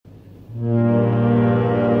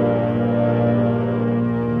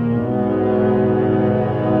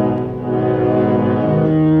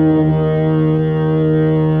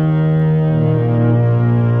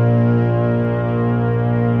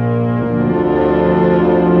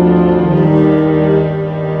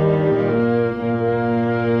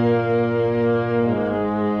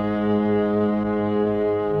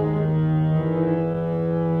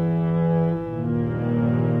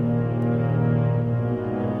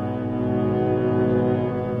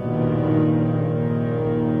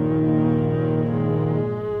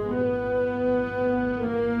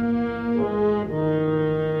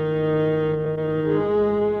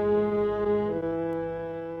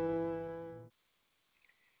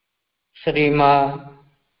श्रीमा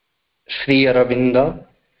श्री अरविंद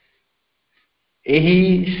एही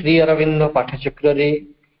श्री अरविंद पाठचक्र रे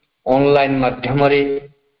ऑनलाइन माध्यम रे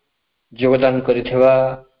योगदान करिथिबा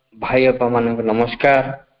भाई अपा मानक नमस्कार।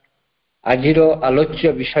 आजिर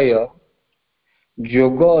आलोच्य विषय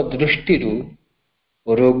योग दृष्टि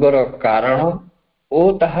रोगर कारण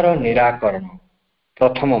और ताहार निराकरण।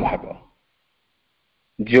 प्रथम भाग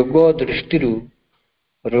योग दृष्टि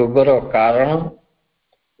रोगर कारण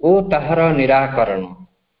और ताहार निराकरण।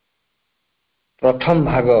 प्रथम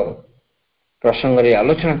भाग प्रसंग रे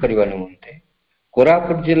आलोचना करबा निमंते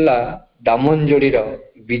कोरापुट जिला दामनजोड़ी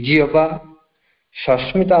बिजी अपा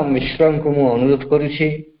सस्मिता मिश्रा को मु अनुरोध करुछि।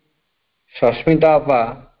 सस्मिता अपा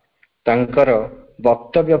तांकर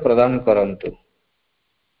वक्तव्य प्रदान करंतु।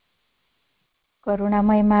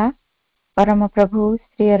 करुणामय मां परम प्रभु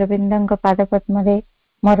श्री अरविंद पाद पद्म रे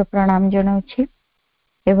मोर प्रणाम जनाउछि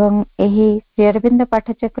एवं एही श्री अरविंद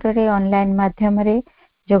पाठचक्र रे ऑनलाइन माध्यम रे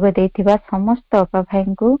जोग देथिबा समस्त अपा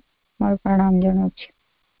भाई को मोर प्रणाम जनाउछि।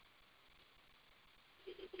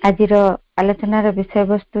 आजिर आलोचनार विषय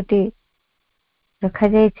वस्तुटी रखा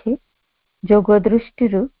जायछि योग दृष्टि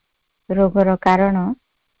रोगर कारण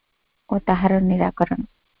और ताहार निराकरण।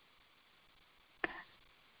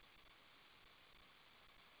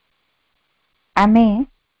 आमे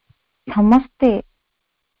समस्ते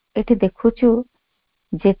एठी देखुछु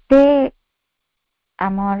जेते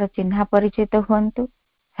आमर चिन्हा परिचित हुअन्तु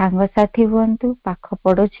सांगसाथी हुअन्तु पाख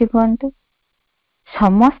पड़ोशी हुअन्तु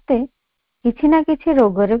समस्ते किछि ना किछि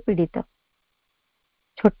रोगरे पीड़ित।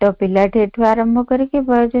 छोट पिलाठी ठू आरंभ करके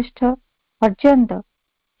वयोज्येष्ठ पर्यंत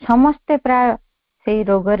समस्ते प्राय सेई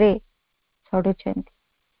रोगरे सडुचंती।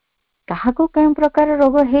 काहाकू कें प्रकार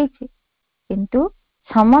रोग हेछि किंतु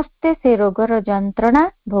समस्ते से रोगर जंत्रणा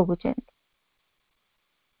भोगुचंती।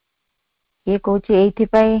 किए कहूछि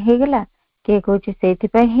एइथिपाई हेगला, किए कहूछि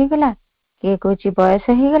सेइथिपाई हेगला, किए कहूछि बयस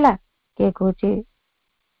हेगला, किए कहूछि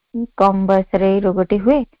कम बयस रे रोगटी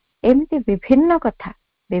हुए। एमती विभिन्न कथा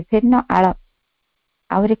विभिन्न आळ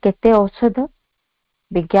आउरी केते औषध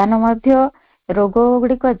विज्ञान मध्य रोग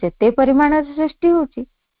गुड़िक जेते परिमाण सृष्टि होछि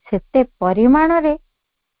सेते परिमाण रे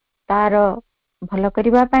तार भल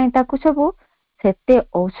करिबा पई ताकू सबु सेते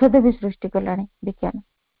औषध भी सृष्टि कलानी विज्ञान।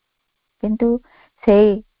 किंतु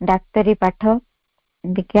सेई डाक्तरी पाठ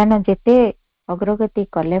विज्ञान जेते अग्रगति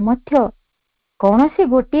कले मध्य कौनसी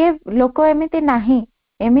गोटे लोक एमिति नाही,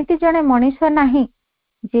 एमिति जने मनीष नाही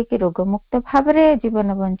जे कि रोग मुक्त भाव रे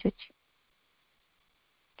जीवन बंचुछि।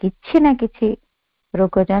 किछि ना किछि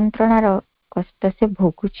रोग जंत्रणार कष्ट से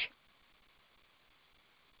भोगुछि।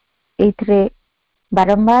 एथरे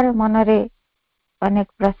बारंबार मनरे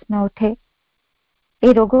अनेक प्रश्न उठे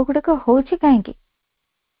ए रोग गुड़िक होछि काहेकि,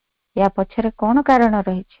 या पछरे कौन कारण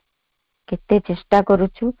रहिछि। केते चेष्टा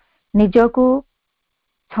करूछु निजको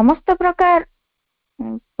समस्त प्रकार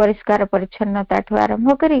परिष्कार परिच्छन्नता ठू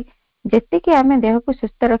आरंभ करी जेतिकी आमे देह को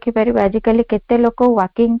सुस्थ रखि परिबा। आजिकली केते लोक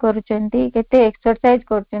वॉकिंग करूचंती, केते एक्सरसाइज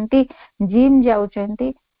करूचंती, जिम जाउचंती,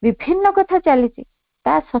 विभिन्न कथा चलीछि।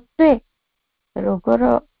 ता सत्वे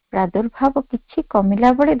रोगर प्रादुर्भाव किछि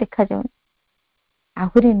कमिला बळे देखा जाउनी।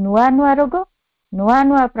 आहुरी नुआ नुआ रोग नुआ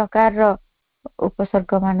नुआ प्रकार रो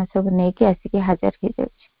उपसर्ग मान सब नेकी आसिकी हाजर हो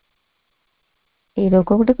जाउछि। ए रोग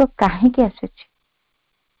गुड़िक काहेकि आसुछि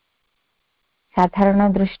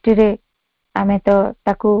साधारण दृष्टि रे आमे तो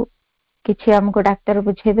ताकू किछि हमको डाक्टर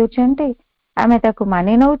बुझे दउचंती, आमे ताकू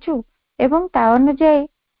मानि नउछु एवं ता अनुଯାयी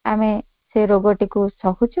आमे से रोगटी को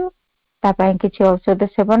सहुछु, ता पई किछि औषध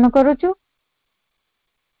सेवन करूछु।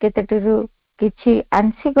 केतेटिरु किछि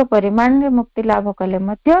आंशिक परिमाण रे मुक्ति लाभ कले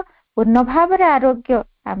मध्य पूर्ण भाव रे आरोग्य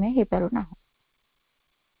आमे हे पारुना।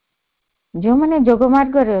 जो माने जोग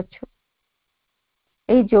मार्ग रे अछु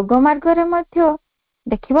ए जोग मार्ग रे मध्य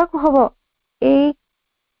देखिबा को हबो ए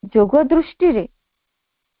जोग दृष्टि रे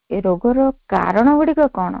ए रोगर कारण गुड़िक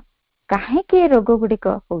कौन, काहे कि रोग गुड़िक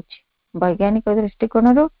होछि। वैज्ञानिक दृष्टिकोण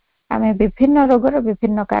रो आमे विभिन्न रोगर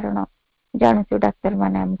विभिन्न कारण जानूछु, डाक्टर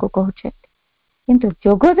माने हमको कहउछे। किंतु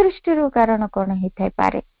जोग दृष्टि रो कारण कौन हे थाई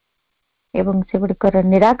पारे एवं से गुड़िकर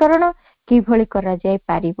निराकरण कि भली करा जाय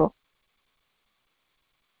पारिबो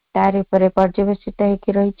तारि परे पर्यवेसित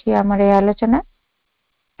हेकि रहिछि हमर आलोचना।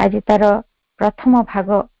 आज तार प्रथम भाग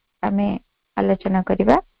आमे आलोचना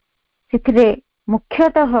करिबा। सिथिरे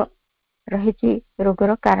मुख्यतः रहिछि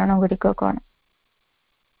रोगर कारण गुड़िक कौन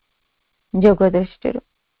जोग दृष्टि।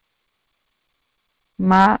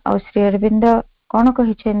 माँ और श्री अरविंद कौन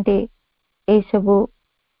कहिसेंती ए सबु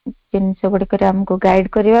जिनस गुड़िक हमको गाइड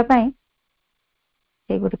करिबा पई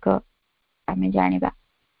से गुड़िक आमे जानिबा।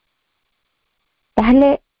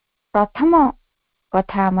 ताहले प्रथम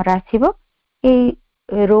कथा हमर आसीबो ए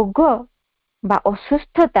रोग बा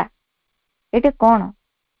असुस्थता एटे कौन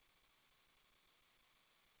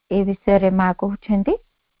ए विषय माँ कहते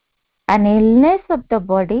an illness of the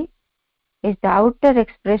body is the outer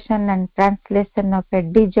expression and translation of a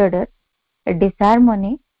disorder, a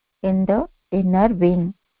disharmony in the inner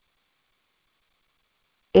being.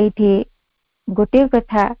 एठी गोटे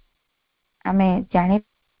कथा आमे जानि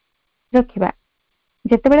रखिबा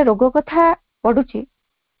जेतेबेले रोग कथा पडुची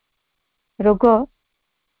रोग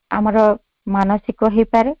आमर मानसिक हो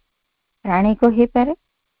पारे प्राणिक हो पारे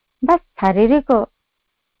बा शारीरिक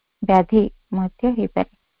व्याधि मध्य हो पारे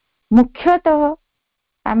मुख्यतः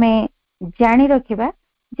आमे जानि रखिबा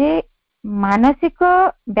जे मानसिक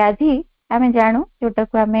व्याधि आमे जानू जोटा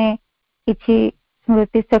को आमे किछि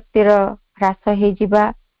स्मृति शक्तिर ह्रास हो जिबा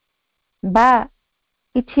बा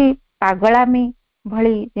किछि पागलामी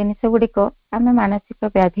भली जिनिस गुड़िक आमे मानसिक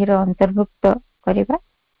व्याधि अंतर्भुक्त करिबा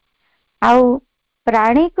आउ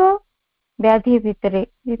प्राणिक व्याधि भितरे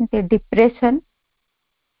जेमते डिप्रेशन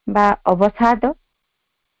बा अवसाद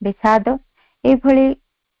विषाद ए भली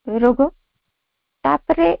रोग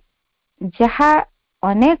तापरे जहा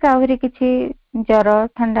अनेक आहुरी किछि जर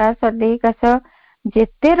ठंडा सर्दी काश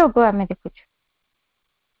जेते रोग आमे देखुछु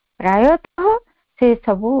प्रायतः से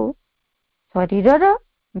सबू शरीरर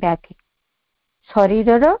व्याधि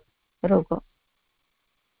शरीरर रोग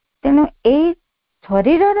तेणु ए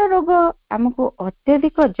शरीरर रोग आमको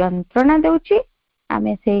अत्यधिक जंत्रणा देउची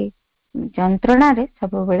आमे से जंत्रणा रे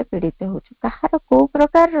सब बेले पीड़ित होछु कहार को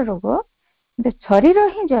प्रकार रोग शरीर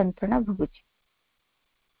ही जंत्रणा भोगुची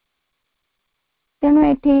तेणु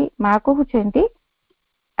एठी माँ कहउछंती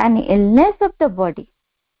an illness of the body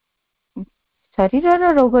शरीरर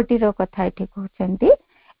रोगटीर कथा एठी कहउछंती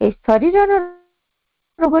ए शरीरर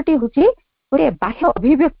रोगटी होची गोटे बाह्य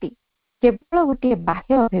अभिव्यक्ति केवल गोटे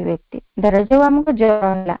बाह्य अभिव्यक्ति धर जो हमको ज्वर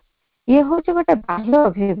होला ये होची गोटे बाह्य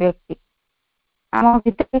अभिव्यक्ति आम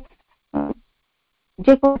भितर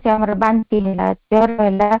जे को हमर बांती हैला ज्वर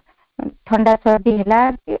हैला ठंडा सर्दी हैला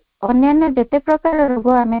अन्य जते प्रकार रोग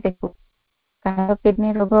आमे देखू कहार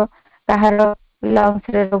किडनी रोग कहार लंग्स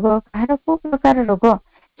रे रोग कहार को प्रकार रोग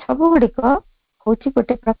सब गुड़िक होची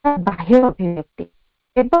गोटे प्रकार बाह्य अभिव्यक्ति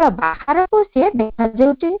केवल बाहर को सी देखा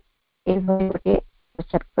जाउची ए गोटे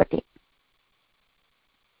उपसर्गटी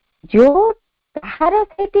जो कहार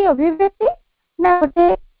सेठी अभिव्यक्ति ना गोटे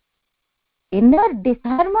इनर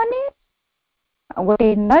डिसहार्मनी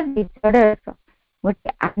गोटे इनर डिसऑर्डर गोटे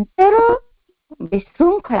आंतर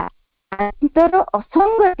विशृंखला आंतर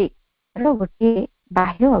असंगति रो गोटे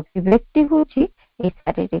बाह्य अभिव्यक्ति होची ए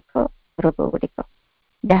शारीरिक रोग गुड़िक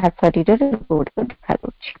जहाँ शरीर रोग गुड़िक देखा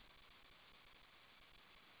जाउची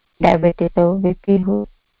डायबिटीज हो बीपी हो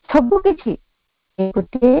सबकिछि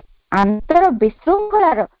गोटे आंतर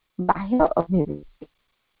विशृंखलार बाह्य अभिव्यक्ति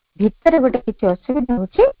भितर गोटे किछि असुविधा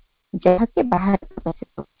होची जहाँ के बाहर प्रकाशित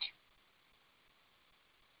होची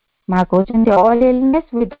माँ कहते all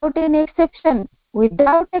illness without any exception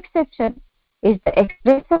is the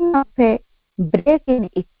expression of a break in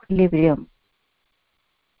equilibrium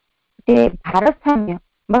भारसाम्य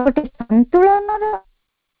गोटे संतुलन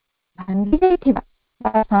भांगी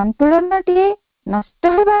जाइथिबा संतुलन टी नष्ट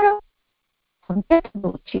होबार संकेत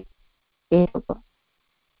दूची ए रोग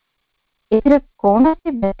एथिरे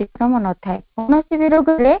कोनोसी व्यतिक्रम न थाए कोनोसी भी रोग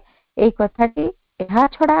रे ए कथाटी एहा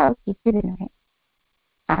छडा किछि भी नहे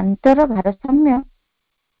आंतर भारसाम्य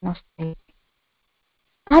नष्ट हे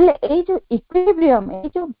ताले ए जो इक्विलिब्रियम ए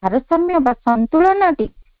जो भारसाम्य बा संतुलन टी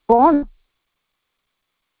कोन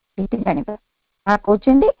एति जानिबा आ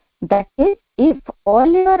कहउछन्ती that is if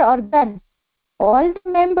all your organs all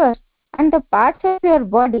the members and the parts of your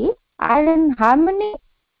body are in harmony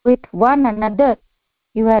with one another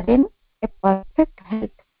you are in a perfect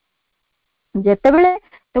health जेतेबेले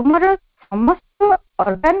तुमरो समस्त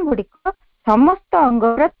organ गुडिको समस्त अंग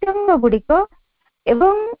प्रत्यंग गुडिको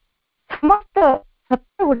एवं समस्त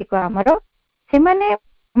सत्य गुडिको हमरो से माने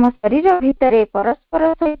हम शरीर भितरे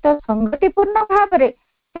परस्पर सहित संगतिपूर्ण भाव रे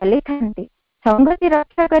चली थांती संगति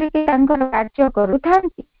रक्षा करके कार्य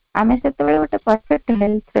करूथांती आमे सेतबेले गोटे परफेक्ट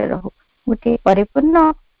हेल्थ रे रहू गोटे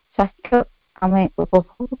परिपूर्ण स्वास्थ्य आमे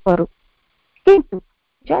उपभोग करू किंतु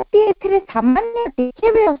जदि एथिरे सामान्य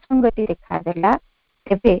टिके भी असंगति देखा देला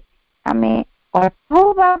तेबे आमे अल्प हो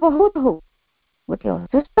बा बहुत हो गोटे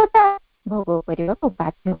असुस्थता भोग करिवा को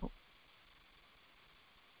बाध्य हो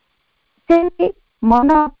से मन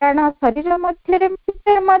प्राण शरीर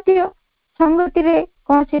मध्य संगति रे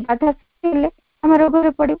कौन सी बाधा आम रोग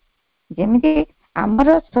पड़ो जमी आमर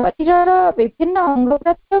शरीर विभिन्न अंग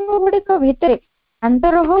प्रत्यंग गुड़िक भितर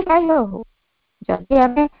अंतर हो बाह्य हो जदि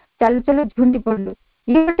आम चल चल झुंडी पड़लु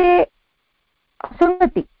ये गोटे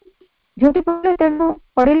असंगति झुंडी पड़े तेणु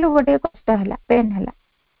पड़लु गोटे कष्ट है पेन है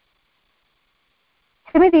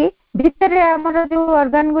ସେମିତି ଭିତରେ ଆମର ଯୋଉ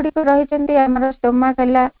ଅର୍ଗାନ ଗୁଡିକ ରହିଛନ୍ତି, ଆମର ଷ୍ଟୋମାକ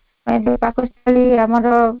ହେଲା, ପାକସ୍ଥଳୀ, ଆମର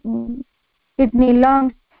କିଡନୀ,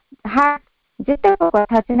 ଲଙ୍ଗସ, ହାର୍ଟ, ଯେତେକ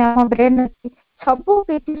କଥା ଅଛି, ଆମ ବ୍ରେନ ଅଛି, ସବୁ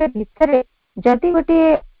କିଛି ଭିତରେ ଯଦି ଗୋଟିଏ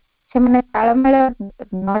ସେମାନେ ତାଳମେଳ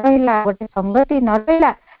ନ ରହିଲା, ଗୋଟେ ସଂଗତି ନ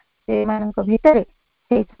ରହିଲା ସେମାନଙ୍କ ଭିତରେ,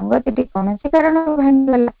 ସେଇ ସଂଗତିଟି କୌଣସି କାରଣରୁ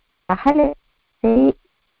ଭାଙ୍ଗିଗଲା, ତାହେଲେ ସେଇ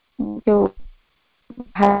ଯୋଉ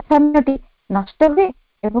ଭାରସାମ୍ୟଟି ନଷ୍ଟ ହୁଏ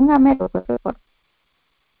ଏବଂ ଆମେ ରୋଗରେ ପଡୁ।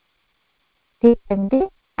 ଠିକ ସେମିତି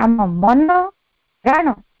ଆମ ମନ, ପ୍ରାଣ,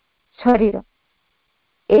 ଶରୀର,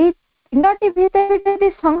 ଏଇ ତିନୋଟି ଭିତରେ ଯଦି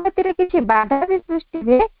ସଂଗତିରେ କିଛି ବାଧା ବି ସୃଷ୍ଟି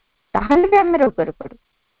ହୁଏ ତାହେଲେ ବି ଆମେ ରୋଗରେ ପଡୁ।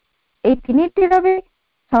 ଏଇ ତିନିଟିର ବି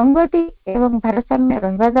ସଂଗତି ଏବଂ ଭାରସାମ୍ୟ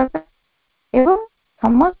ରହିବା ଦରକାର ଏବଂ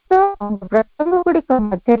ସମସ୍ତ ଅଙ୍ଗ ପ୍ରତ୍ୟଙ୍ଗ ଗୁଡିକ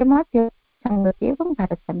ମଧ୍ୟରେ ମଧ୍ୟ ସଂଗତି ଏବଂ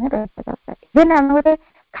ଭାରସାମ୍ୟ ରହିବା ଦରକାର। ଇଭେନ୍ ଆମେ ଗୋଟେ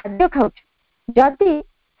ଖାଦ୍ୟ ଖାଉଛୁ, ଯଦି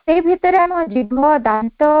ସେଇ ଭିତରେ ଆମ ଜିଭ,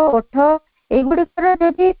 ଦାନ୍ତ, ଓଠ ଏଇଗୁଡିକର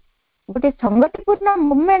ଯଦି ଗୋଟେ ସଂଗତିପୂର୍ଣ୍ଣ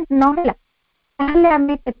ମୁଭମେଣ୍ଟ ନହେଲା ତାହେଲେ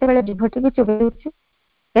ଆମେ କେତେବେଳେ ଜିଭଟିକୁ ଚୋବେଇ ଦଉଛୁ,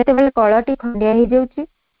 କେତେବେଳେ କଳଟି ଖଣ୍ଡିଆ ହେଇଯାଉଛି,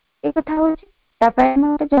 ଏ କଥା ହଉଛି, ତାପରେ ଆମେ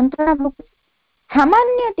ଗୋଟେ ଯନ୍ତ୍ରଣା ଭୋଗୁଛୁ।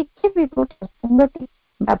 ସାମାନ୍ୟ ଟିକେ ବି ଗୋଟେ ସଂଗତି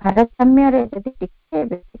ବା ଭାରସାମ୍ୟରେ ଯଦି ଟିକେ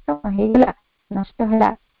ବ୍ୟତିକ୍ରମ ହେଇଗଲା, ନଷ୍ଟ ହେଲା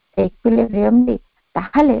ଇକ୍ୱିଲିବ୍ରିୟମଟି,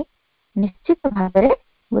 ତାହେଲେ ନିଶ୍ଚିତ ଭାବରେ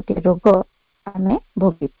ଗୋଟେ ରୋଗ ଆମେ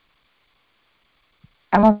ଭୋଗିବୁ।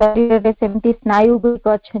 ଆମ ଶରୀରରେ ସେମିତି ସ୍ନାୟୁ ଗୁଡିକ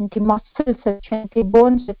ଅଛନ୍ତି, ମସଲ୍ସ ଅଛନ୍ତି,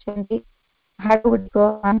 ବୋନ୍ସ ଅଛନ୍ତି, ହାଡ ଗୁଡିକ,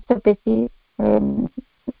 ମାଂସପେଶୀ,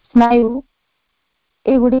 ସ୍ନାୟୁ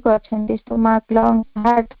ଏଗୁଡିକ ଅଛନ୍ତି, ଷ୍ଟୋମାକ, ଲଙ୍ଗସ,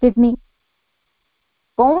 ହାର୍ଟ, କିଡନୀ।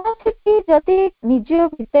 କୌଣସି ଯଦି ନିଜ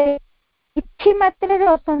ଭିତରେ କିଛି ମାତ୍ରାରେ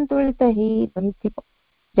ଅସନ୍ତୁଳିତ ହେଇ ରହିଥିବ,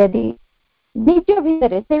 ଯଦି ନିଜ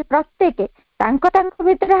ଭିତରେ ସେ ପ୍ରତ୍ୟେକ ତାଙ୍କ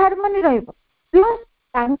ଭିତରେ ହାରମୋନି ରହିବ, ପ୍ଲସ୍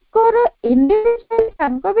ତାଙ୍କର ଇଣ୍ଡିଭିଜୁଆଲ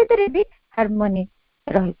ତାଙ୍କ ଭିତରେ ବି ହାରମୋନି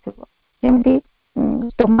ରହିଥିବ। ଯେମିତି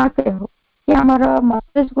ଷ୍ଟୋମାକରେ ହଉ କି ଆମର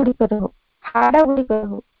ମସଲ୍ସ ଗୁଡିକରେ ହଉ, ହାଡ ଗୁଡିକରେ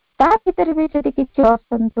ହଉ, ତା ଭିତରେ ବି ଯଦି କିଛି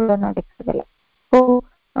ଅସନ୍ତୁଳନ ଦେଖାଦେଲା, କୋଉ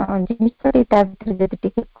ଜିନିଷଟି ତା ଭିତରେ ଯଦି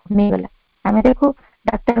ଟିକେ କମିଗଲା, ଆମେ ଦେଖୁ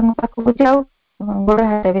ଡାକ୍ତରଙ୍କ ପାଖକୁ ଯାଉ, ଗୋଡ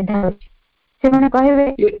ହାତ ବିନ୍ଧା ହଉଛି, ସେମାନେ କହିବେ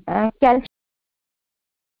କ୍ୟାଲସିୟମ।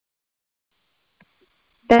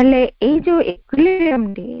 ତାହେଲେ ଏଇ ଯୋଉ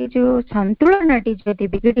ଇକ୍ୱିଲିବ୍ରିୟମଟି, ଏଇ ଯୋଉ ସନ୍ତୁଳନଟି ଯଦି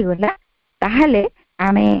ବିଗିଡି ଗଲା ତାହେଲେ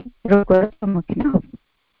ଆମେ ରୋଗର ସମ୍ମୁଖୀନ ହବୁ।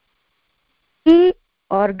 କି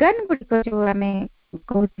ଅର୍ଗାନ ଗୁଡିକ ଯୋଉ ଆମେ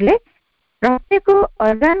କହୁଥିଲେ, ପ୍ରତ୍ୟେକ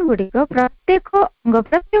ଅର୍ଗାନ ଗୁଡିକ, ପ୍ରତ୍ୟେକ ଅଙ୍ଗ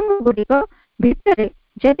ପ୍ରତ୍ୟଙ୍ଗ ଗୁଡିକ ଭିତରେ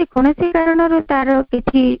ଯଦି କୌଣସି କାରଣରୁ ତାର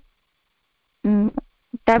କିଛି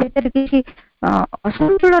ତା ଭିତରେ କିଛି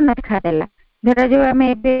ଅସନ୍ତୁଳନ ଦେଖାଦେଲା, ଧରାଯାଉ ଆମେ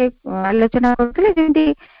ଏବେ ଆଲୋଚନା କରୁଥିଲେ ଯେମିତି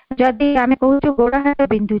ଯଦି ଆମେ କହୁଛୁ ଗୋଡ ହାତ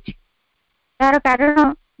ବିନ୍ଧୁଛି, ତାର କାରଣ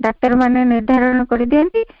ଡାକ୍ତର ମାନେ ନିର୍ଦ୍ଧାରଣ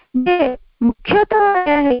କରିଦିଅନ୍ତି ଯେ ମୁଖ୍ୟତଃ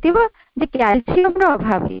ଏହା ହେଇଥିବ ଯେ କ୍ୟାଲସିୟମର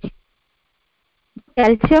ଅଭାବ ହେଇଛି।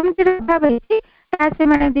 କ୍ୟାଲସିୟମର ଅଭାବ ହେଇଛି, ତାହା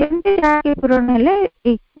ସେମାନେ ଦିଅନ୍ତି, ଯାହାକି ପୂରଣ ହେଲେ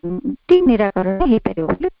ଠିକ ନିରାକରଣ ହେଇପାରିବ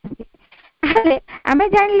ବୋଲି କୁହନ୍ତି। ତାହେଲେ ଆମେ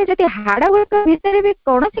ଜାଣିଲେ ଯଦି ହାଡ ଗୁଡିକ ଭିତରେ ବି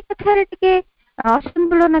କୌଣସି କଥାରେ ଟିକେ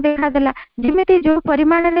ଅସନ୍ତୁଳନ ଦେଖାଦେଲା, ଯେମିତି ଯୋଉ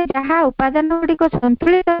ପରିମାଣରେ ଯାହା ଉପାଦାନ ଗୁଡିକ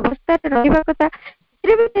ସନ୍ତୁଳିତ ଅବସ୍ଥାରେ ରହିବା କଥା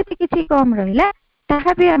ସେଥିରେ ବି ଯଦି କିଛି କମ ରହିଲା,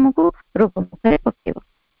 ତାହା ବି ଆମକୁ ରୋଗ ମୁଖରେ ପକେଇବ।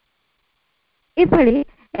 ଏଭଳି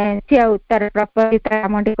ସେ ଆଉ ତାର ପ୍ରପର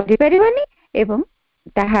କାମଟି କରିପାରିବନି ଏବଂ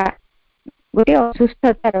ତାହା ଗୋଟେ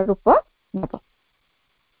ଅସୁସ୍ଥତାର ରୂପ ନେବ।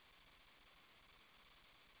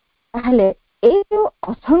 ତାହେଲେ ଏଇ ଯୋଉ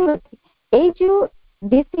ଅସଙ୍ଗତି, ଏଇ ଯୋଉ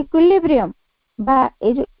ଡିସଇକ୍ୱିଲିବ୍ରିୟମ ବା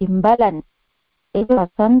ଏଇ ଯୋଉ ଇମ୍ବାଲାନ୍ସ, ଏଇ ଯୋଉ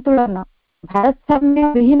ଅସନ୍ତୁଳନ, ଭାରସାମ୍ୟ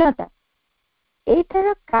ବିହୀନତା, ଏଇଟାର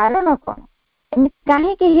କାରଣ କଣ? ଏମିତି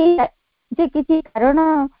କାହିଁକି ହେଇଲା ଯେ କିଛି କାରଣ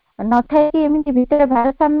ନଥାଏ କି ଏମିତି ଭିତରେ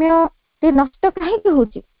ଭାରସାମ୍ୟଟି ନଷ୍ଟ କାହିଁକି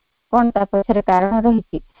ହଉଛି, କଣ ତା ପଛରେ କାରଣ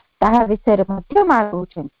ରହିଛି, ତାହା ବିଷୟରେ ମଧ୍ୟ ମା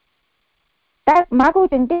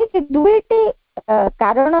କହୁଛନ୍ତି ଯେ ଦୁଇଟି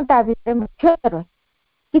କାରଣ ତା ଭିତରେ ମୁଖ୍ୟତଃ ରହେ।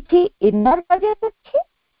 କିଛି ଇନର କଜେସ୍ ଅଛି,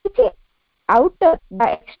 କିଛି ଆଉଟର ବା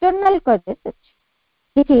ଏକ୍ସଟର୍ନାଲ କଜେସ୍ ଅଛି।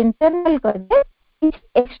 କିଛି ଇଣ୍ଟରନାଲ କଜେସ୍, କିଛି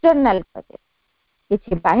ଏକ୍ସଟର୍ନାଲ କଜେସ୍,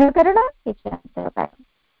 କିଛି ବାହ୍ୟ କାରଣ, କିଛି ଆନ୍ତର କାରଣ।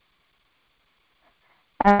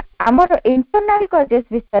 ଆମର ଇଣ୍ଟରନାଲ କଜେସ୍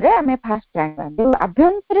ବିଷୟରେ ଆମେ ଫାଷ୍ଟ ଜାଣିବା, ଯୋଉ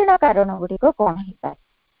ଆଭ୍ୟନ୍ତରୀଣ କାରଣ ଗୁଡିକ କଣ ହେଇପାରେ।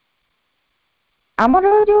 ଆମର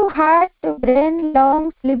ଯୋଉ ହାର୍ଟ, ବ୍ରେନ,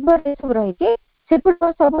 ଲଙ୍ଗସ, ଲିଭର ଏସବୁ ରହିଛି, ସେଗୁଡିକ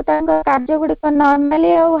ସବୁ ତାଙ୍କ କାର୍ଯ୍ୟ ଗୁଡିକ ନର୍ମାଲି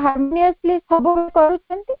ଆଉ ହାର୍ମୋନିୟସଲି ସବୁବେଳେ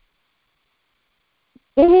କରୁଛନ୍ତି।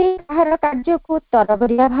 ଏହି କାହାର କାର୍ଯ୍ୟକୁ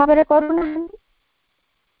ତରବରିଆ ଭାବରେ କରୁନାହାନ୍ତି,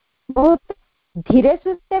 ବହୁତ ଧୀରେ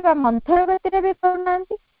ସୁସ୍ଥେ ବା ମନ୍ଥର ଗତିରେ ବି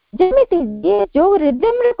କରୁନାହାନ୍ତି। ଯେମିତି ଯିଏ ଯୋଉ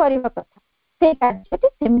ରିଦମରେ କରିବା କଥା ସେଇ କାର୍ଯ୍ୟଟି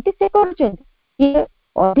ସେମିତି ସେ କରୁଛନ୍ତି, କିଏ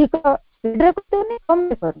ଅଧିକ ସ୍ପିଡରେ କରୁନି,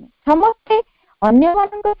 କମରେ କରୁନି, ସମସ୍ତେ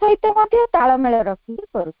ଅନ୍ୟମାନଙ୍କ ସହିତ ମଧ୍ୟ ତାଳମେଳ ରଖିକି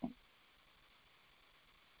କରୁଛନ୍ତି।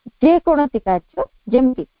 ଯେକୌଣସି କାର୍ଯ୍ୟ,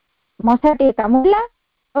 ଯେମିତି ମଶାଟିଏ କାମୁଡ଼ିଲା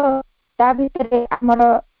ତା ଭିତରେ ଆମର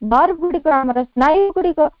ନର୍ଭ ଗୁଡିକ ଆମର ସ୍ନାୟୁ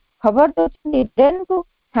ଗୁଡିକ ଖବର ଦଉଛନ୍ତି ବ୍ରେନ୍ କୁ,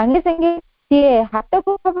 ସାଙ୍ଗେ ସାଙ୍ଗେ ସିଏ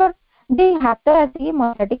ହାତକୁ ଖବର ଦେଇ ହାତ ଆସିକି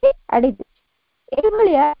ମଶା ଟିକେ ଆଡି ଦଉଛି।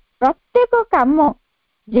 ଏଇଭଳିଆ ପ୍ରତ୍ୟେକ କାମ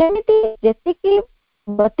ଯେମିତି ଯେତିକି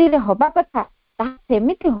ଗତିରେ ହବା କଥା ତାହା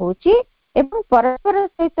ସେମିତି ହଉଛି ଏବଂ ପରସ୍ପର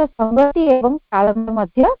ସହିତ ସଂଗତି ଏବଂ ତାଳମେଳ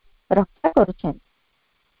ମଧ୍ୟ ରକ୍ଷା କରୁଛନ୍ତି।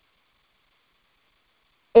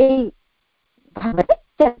 ଏଇ ଭାବରେ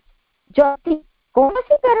ଯଦି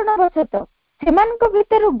କୌଣସି କାରଣବଶତଃ ସେମାନଙ୍କ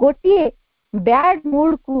ଭିତରୁ ଗୋଟିଏ ବ୍ୟାଡ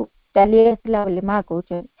ମୁଡ କୁ ଚାଲି ଆସିଲା ବୋଲି ମା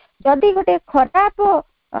କହୁଛନ୍ତି, ଯଦି ଗୋଟେ ଖରାପ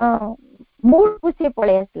ମୁଡ କୁ ସେ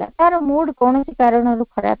ପଳେଇ ଆସିଲା, ତାର ମୁଡ କୌଣସି କାରଣରୁ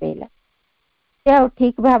ଖରାପ ହେଇଲା, ସେ ଆଉ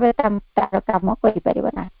ଠିକ ଭାବେ ତାର କାମ କରିପାରିବ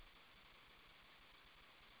ନାହିଁ।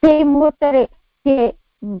 ସେଇ ମୁହୂର୍ତ୍ତରେ ସେ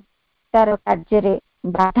ତାର କାର୍ଯ୍ୟରେ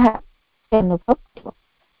ବାଧା ଅନୁଭବ କରିବ।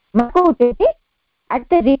 ମା କହୁଛନ୍ତି at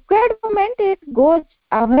the required moment it goes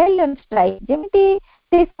away on strike, ଯେମିତି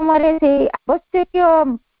ସେ ସମୟରେ ସେ ଆବଶ୍ୟକୀୟ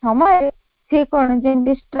ସମୟରେ ସେ କଣ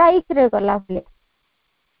ଯେମିତି ଷ୍ଟ୍ରାଇକ ରେ ଗଲା ଭଳିଆ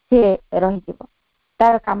ସେ ରହିଯିବ,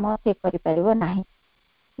 ତାର କାମ ସେ କରିପାରିବ ନାହିଁ।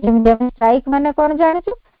 ଯେମିତି ଆମେ ଷ୍ଟ୍ରାଇକ ମାନେ କଣ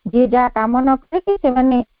ଜାଣିଛୁ, ଯିଏ ଯାହା କାମ ନ କରିକି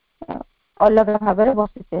ସେମାନେ ଅଲଗା ଭାବରେ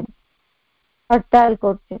ବସୁଛନ୍ତି, ହରତାଳ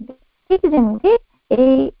କରୁଛନ୍ତି। ଠିକ ଯେମିତି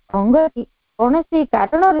ଏଇ ଅଙ୍ଗଟି କୌଣସି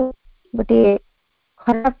କାରଣରୁ ଗୋଟିଏ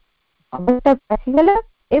ଖରାପ ଅବସ୍ଥାକୁ ଆସିଗଲା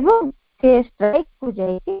ଏବଂ ସେ ଷ୍ଟ୍ରାଇକ କୁ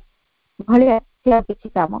ଯାଇକି ଭଳିଆ ସେ ଆଉ କିଛି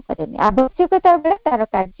କାମ କରେନି, ଆବଶ୍ୟକତା ବେଳେ ତାର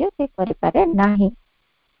କାର୍ଯ୍ୟ ସେ କରିପାରେ ନାହିଁ।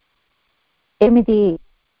 ଏମିତି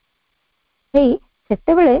ସେଇ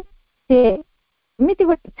ସେତେବେଳେ ସେ ଏମିତି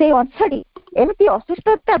ଗୋଟେ ସେଇ ଅଂଶଟି ଏମିତି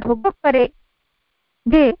ଅସୁସ୍ଥତା ଭୋଗ କରେ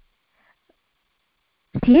ଯେ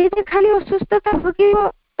ସିଏ ଯେ ଖାଲି ଅସୁସ୍ଥତା ଭୋଗିବ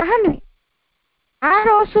ତାହା ନୁହେଁ, ତାର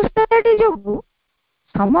ଅସୁସ୍ଥତାଟି ଯୋଗୁ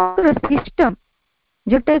ସମଗ୍ର ସିଷ୍ଟମ,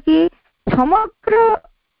 ଯୋଉଟା କି ସମଗ୍ର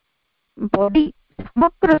ବଡି,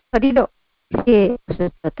 ସମଗ୍ର ଶରୀର ସେ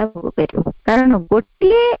ଅସୁସ୍ଥତା ଭୋଗ କରିବ। କାରଣ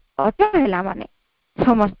ଗୋଟିଏ ଅଚଳ ହେଲା ମାନେ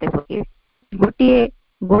ସମସ୍ତେ ଭୋଗିବେ। ଗୋଟିଏ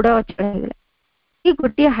ଗୋଡ ଅଚଳ ହେଇଗଲା କି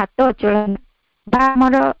ଗୋଟିଏ ହାତ ଅଚଳ ହେଲା ବା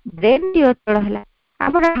ଆମର ବ୍ରେନ ଟି ଅଚଳ ହେଲା,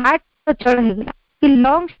 ଆମର ହାର୍ଟ ଅଚଳ ହେଇଗଲା କି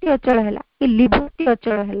ଲଙ୍ଗସ ଟି ଅଚଳ ହେଲା କି ଲିଭର ଟି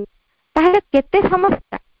ଅଚଳ ହେଲା, ତାହେଲେ କେତେ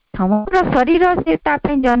ସମସ୍ୟା, ସମଗ୍ର ଶରୀର ସେ ତା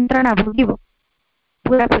ପାଇଁ ଯନ୍ତ୍ରଣା ଭୋଗିବ,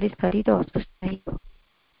 ପୁରାପୁରି ଶରୀର ଅସୁସ୍ଥ ହେଇବ।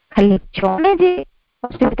 ଖାଲି ଜଣେ ଯେ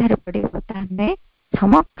ଅସୁବିଧାରେ ପଡିବ ତାହା ନୁହେଁ,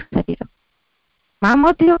 ସମଗ୍ର ଶରୀର। ମା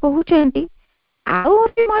ମଧ୍ୟ କହୁଛନ୍ତି ଆଉ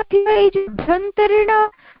ମଧ୍ୟ ଏଇ ଯୋଉ ଅଭ୍ୟନ୍ତରୀଣ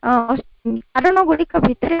କାରଣ ଗୁଡିକ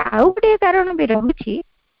ଭିତରେ ଆଉ ଗୋଟିଏ କାରଣ ବି ରହୁଛି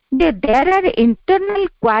ଯେ there are internal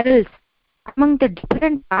quarrels among the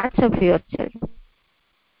different parts of yourself।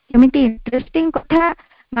 ଏମିତି ଇଣ୍ଟରେଷ୍ଟିଂ କଥା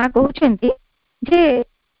ମା କହୁଛନ୍ତି ଯେ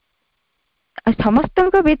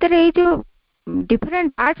ସମସ୍ତଙ୍କ ଭିତରେ ଏଇ ଯୋଉ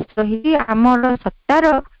ଡିଫରେଣ୍ଟ ପାର୍ଟସ ରହିଛି, ଆମର ସତ୍ତାର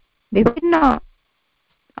ବିଭିନ୍ନ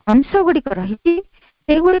ଅଂଶ ଗୁଡିକ ରହିଛି,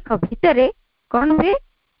 ସେଇଗୁଡିକ ଭିତରେ କଣ ହୁଏ,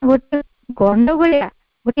 ଗୋଟେ ଗଣ୍ଡଗୋଳିଆ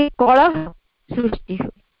ଗୋଟେ କଳହ ସୃଷ୍ଟି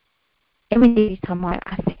ହୁଏ। ଏମିତି ସମୟ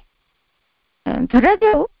ଆସେ,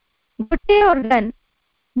 ଧରାଯାଉ ଗୋଟେ ଅର୍ଗାନ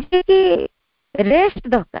ଯିଏକି ରେଷ୍ଟ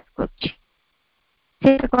ଦରକାର କରୁଛି,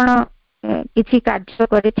 ସେ କଣ କିଛି କାର୍ଯ୍ୟ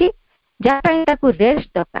କରିଛି ଯାହା ପାଇଁ ତାକୁ ରେଷ୍ଟ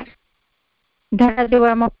ଦରକାର, ଧରାଯାଉ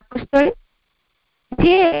ଆମ ପାକସ୍ଥଳୀ,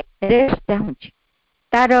 ସିଏ ରେଷ୍ଟ ଚାହୁଁଛି,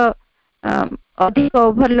 ତାର ଅଧିକ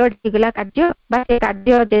ଓଭରଲୋଡ ହେଇଗଲା କାର୍ଯ୍ୟ ବା ସେ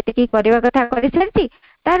କାର୍ଯ୍ୟ ଯେତିକି କରିବା କଥା କରିସାରିଛି,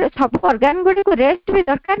 ତାର ସବୁ ଅର୍ଗାନ ଗୁଡିକୁ ରେଷ୍ଟ ବି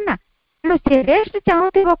ଦରକାର ନା, ତେଣୁ ସେ ରେଷ୍ଟ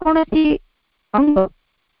ଚାହୁଁଥିବ କୌଣସି ଅଙ୍ଗ,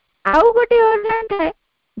 ଆଉ ଗୋଟେ ଅର୍ଗାନ ଥାଏ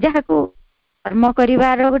ଯାହାକୁ କର୍ମ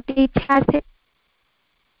କରିବାର ଗୋଟେ ଇଚ୍ଛା ଆସେ,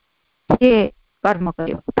 ସିଏ କର୍ମ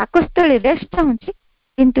କରିବ। ପାକସ୍ଥଳୀ ରେଷ୍ଟ ଚାହୁଁଛି,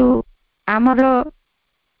 କିନ୍ତୁ ଆମର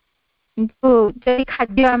ଯଦି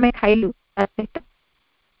ଖାଦ୍ୟ ଆମେ ଖାଇଲୁ ତା ସହିତ,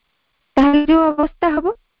 ତାହେଲେ ଯୋଉ ଅବସ୍ଥା ହବ,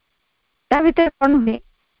 ତା ଭିତରେ କଣ ହୁଏ,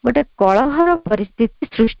 ଗୋଟେ କଳହର ପରିସ୍ଥିତି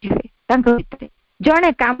ସୃଷ୍ଟି ହୁଏ ତାଙ୍କ ଭିତରେ। ଜଣେ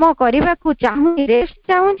କାମ କରିବାକୁ ଚାହୁଁନି, ରେଷ୍ଟ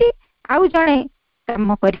ଚାହୁଁଛି, ଆଉ ଜଣେ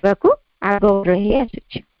କାମ କରିବାକୁ ଆଗ୍ରହୀ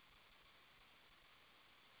ଆସୁଛି।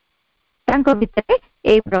 ତାଙ୍କ ଭିତରେ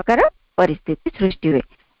ଏଇ ପ୍ରକାର ପରିସ୍ଥିତି ସୃଷ୍ଟି ହୁଏ।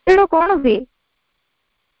 ତେଣୁ କଣ ହୁଏ,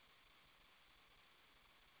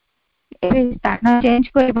 ଏବେ ସ୍ଥାନ ଚେଞ୍ଜ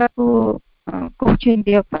କରିବାକୁ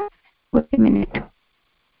କହୁଛନ୍ତି ଅପା, ଗୋଟେ ମିନିଟ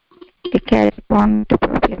ଟିକେ ରେସ୍ପଣ୍ଡ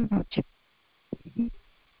ପ୍ରୋବ୍ଲେମ ହଉଛି।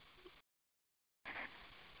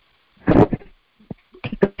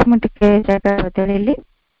 ଠିକ ଅଛି, ମୁଁ ଟିକେ ଜାଗା ବଦଳିଲି।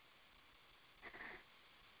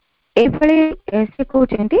 ଏଭଳି ସେ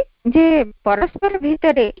କହୁଛନ୍ତି ଯେ ପରସ୍ପର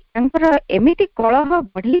ଭିତରେ ତାଙ୍କର ଏମିତି କଳହ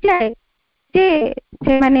ବଢିଯାଏ ଯେ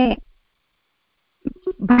ସେମାନେ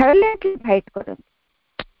ଭାୟୋଲେଣ୍ଟଲି ଫାଇଟ୍ କରନ୍ତି,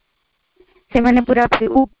 ସେମାନେ ପୁରା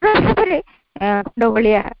ଉଗ୍ର ଭାବରେ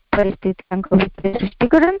ଗଣ୍ଡଗୋଳିଆ ପରିସ୍ଥିତି ତାଙ୍କ ଭିତରେ ସୃଷ୍ଟି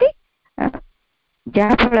କରନ୍ତି,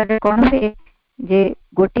 ଯାହା ଫଳରେ କଣ ହୁଏ ଯେ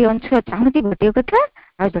ଗୋଟିଏ ଅଂଶ ଚାହୁଁଛି ଗୋଟିଏ କଥା,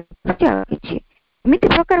 ଆଉ ଜଣେ ଆଉ କିଛି। एमती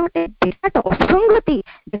प्रकार गोटे विराट असंगति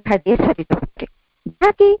देखा दिए शरीर भितर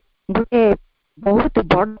जहाँकि गोटे बहुत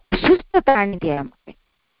बड़ असुस्थता आनी दिए आमके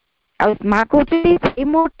आ माँ कहते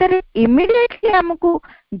मुहूर्त इमिडिएटली आमको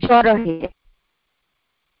ज्वर हो जाए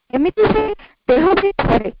एमती से देह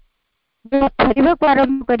भितर थरवा को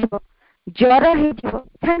आरंभ कर ज्वर हो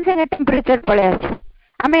सागे टेम्परेचर पलि आस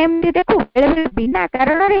आम एमती देखू बेले बिना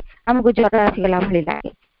कारण आमको ज्वर आसीगला भली लगे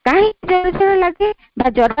कहीं ज्वर ज्वर लगे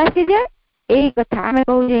ज्वर आसी जाए यही कथा आम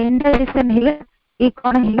कहूँ इंडाइजेक्शन होगा कि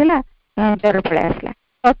कौन होगा ज्वर पलि आसला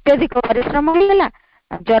अत्यधिक परिश्रम होगा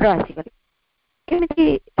ज्वर आसीगला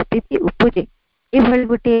केमिति स्थिति उपजे ये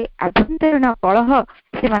गोटे आभ्यंतरीण कलह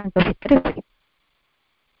से भितर हुए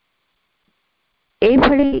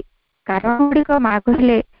यही कारण गुड़िक माँ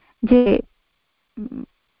कहले जे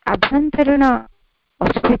आभ्यंतरीण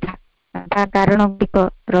असुविधा कारण गुड़िक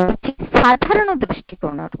रही साधारण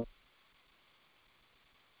दृष्टिकोण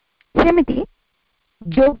सेमिति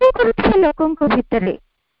जोग कर लोकों भितर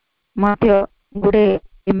गुड़े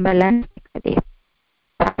इम्बालांस देखा दिए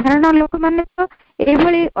साधारण लोक मैंने तो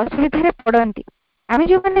ये असुविधा पड़ती आम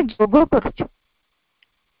जो मैंने जोग करुचु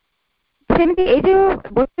जो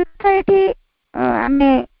गोटे कथा ये आम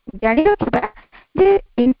जानी रखा जे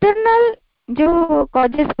इंटरनल जो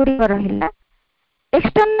कजेस गुड़िक रहा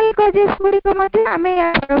एक्सटर्नल कजेस गुड़िक आम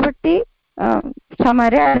परवर्ती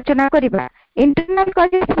समय आलोचना करवा इंटरनल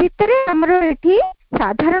कजेस भितर आमर ये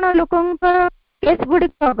साधारण लोकों केस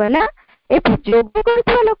गुड़िक गला जोग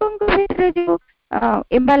कर लोकों भितर जो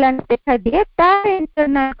इम्बालांस देखा दिए तार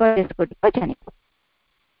इंटरनल कजेस गुड़िक जान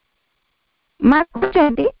माँ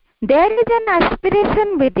कहते there is an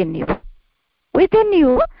aspiration within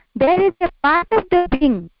you there is a part of the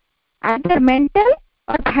being either mental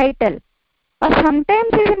or vital or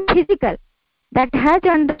sometimes even physical that has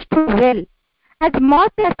understood well has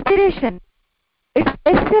much aspiration its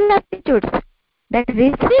special aptitudes that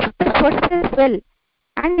receives the forces well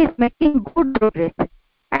and is making good progress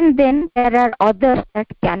and then there are others that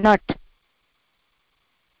cannot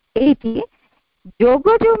एठी योग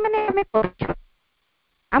जो माने हमें करछु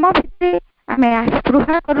आम भितर आमे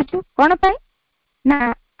आस्पृहा करछु कोन पाई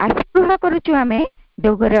ना आस्पृहा करुचु आमे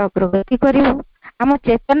जोगरे अग्रगति करिवु आम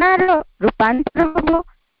चेतनार रूपांतर हबो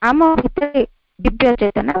आम भितर दिव्य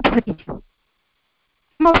चेतना भरी जाऊ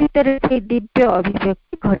आम भितर से दिव्य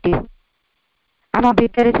अभिव्यक्ति घटी आम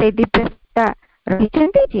भितर से दिव्यता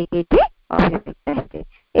रहिचंती जे केटी अभिव्यक्त हेते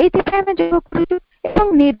एथि आमे जोग करुचु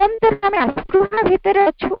एवं निरंतर आमे आस्पृहा भितर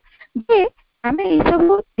अछु जे आमे ए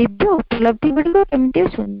सब दिव्य उपलब्धि गुडी केमते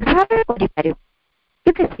सुंदर भाबे करि पारियो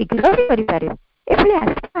केते शीघ्र भी करि पारियो एभली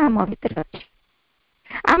आस्था आम भितर अच्छी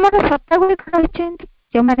आमर सत्ता गुड़िक रही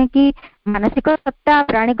जो मैंने कि मानसिक सत्ता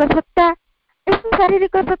प्राणिक सत्ता एवं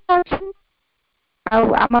शारीरिक सत्ता अच्छा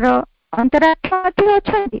आमर अंतरात्मा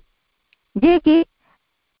अच्छा जे कि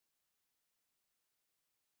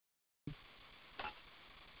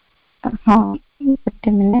हाँ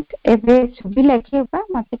गोटे मिनिट एबे सुबिला कि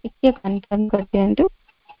मत टिके कन्फर्म कर दियंतु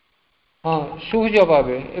हाँ सुबि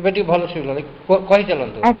जवाबे एबे टी भलो सुबिला कहि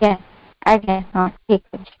चलंतु आज्ञा आज्ञा हाँ ठीक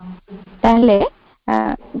अच्छे ताले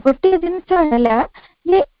गोटे जिनस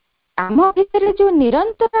है आम भितर जो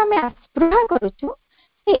निरंतर आम आस्पृहा करुचु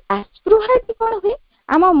आस्पृहा कौन हुए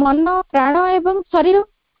आम मन प्राण एवं शरीर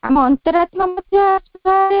आम अंतरात्मा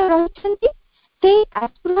आस्पृहा रही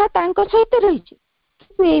आस्पृहा सहित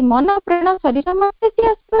रही मन प्राण शरीर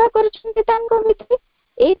आस्पृहा कर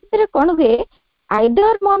कौन हुए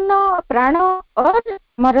आइदर मन प्राण और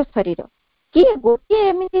मोर शरीर किए गोटे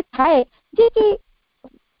एमती थाए जे कि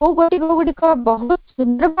गोटी गुड़िक बहुत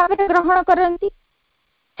सुंदर भाव ग्रहण करती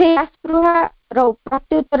से आस्पृहा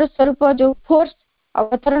प्रत्युत्तर स्वरूप जो फोर्स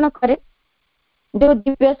अवतरण करे जो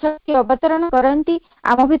दिव्य शक्ति अवतरण करती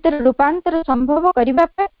आम भीतर रूपांतर संभव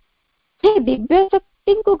करने से दिव्य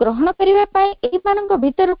शक्ति को ग्रहण करने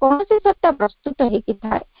भीतर कौन सी सत्ता प्रस्तुत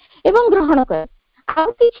होता एवं ग्रहण करे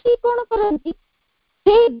आउ किसी कौन करती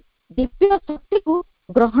से दिव्य शक्ति को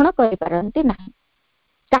ग्रहण करि पारंती नाही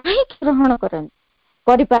काहे ग्रहण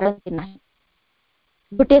करि पारंती नाही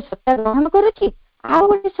गोटे सत्ता ग्रहण करुची आ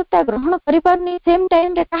गोटे सत्ता ग्रहण करि पारनी सेम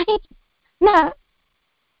टाइम रे काहे ना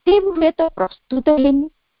से हुए तो प्रस्तुत हेनी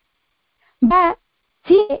बा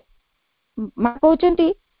सी मा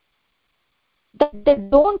कहउचंती दे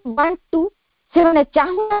डोंट वांट टू से माने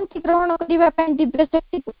चाहुनांती ग्रहण करिवा पय दिव्य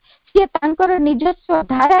शक्ति को से तांकर निजस्व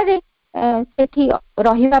धारा रे सेठी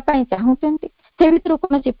रहिबा पय चाहुचंती से भीतर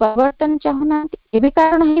कौन परिवर्तन चाहूना ये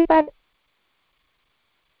कारण हो पारे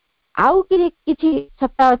आउ कि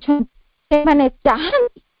सत्ता अच्छा से माने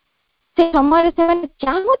चाहती से समय से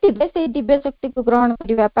चाहूवे से दिव्य शक्ति को ग्रहण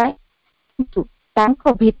करने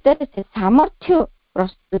किंतु भीतर से सामर्थ्य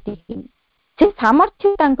प्रस्तुति से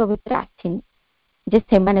सामर्थ्य तांको भितर आसिनी जे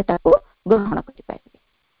सेमाने ताको ग्रहण करि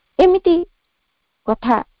पारिबे एमिति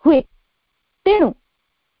कथा हुए। तेणु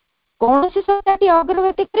कौन सी सत्ताटी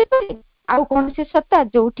अग्रगति करि पारे आउ कौन सी सत्ता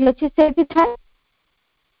जोठी अछि से भी थाए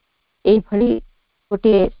एई भली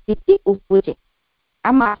गोटे स्थिति उपजे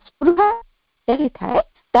आम आस्पृहा चली थाए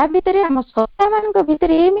ता भितरे आम सत्ता मानक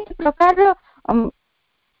भितरे एमिति प्रकार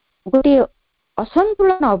गोटे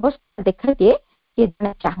असंतुलन अवस्था देखा दिए कि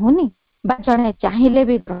जने चाहूनी बा जने चाहिए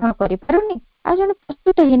भी ग्रहण करि पारुनी आ जने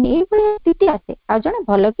प्रस्तुत हेनी एई भली स्थिति आसे आ जने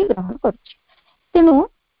भल कि ग्रहण करछि। तेणु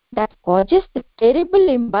दैट कॉजेस द टेरिबल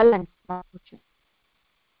इम्बालांस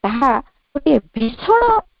ताहा गोटे भीषण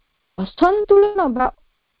असंतुलन बा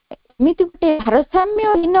एमिति गोटे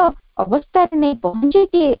भारसाम्यहीन अवस्था नहीं पहुंचे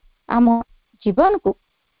दिए आम जीवन को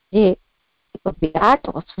जे एक विराट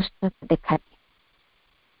असुस्थता देखा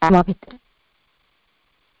आम भितर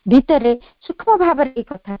भितरे सूक्ष्म भाव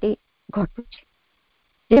कथाटी घटुची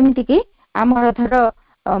जेमती कि आमर धर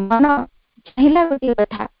मन चाहिला गोटे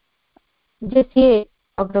कथा जे सी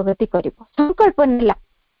अग्रगति करिबो संकल्प नेला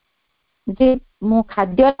जे मो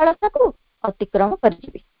खाद्य लालसा को अतिक्रम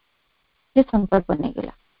करजिबी जे संकल्प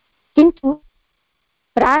नेगला किंतु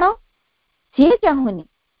प्राण सी चाहूनी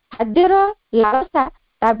खाद्यर लालसा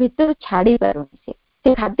ता भीतर छाड़ी पारुनी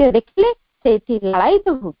से खाद्य देखले से लालायित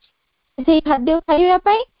होउची से खाद्य खाइबा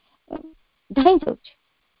पई धाई जाउची।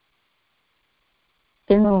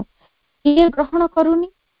 तेणु ये ग्रहण करूनी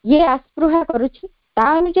ये आस्पृहा करुची ता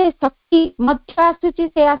अनुଯାयी शक्ति मध्य आसुची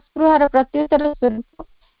से आस्पृहार प्रत्युत्तर स्वरूप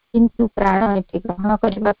किंतु प्राण एठी ग्रहण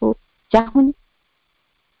करबा को चाहुनी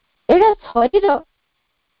एडा शरीर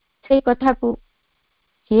से कथा को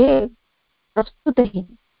ये प्रस्तुत ही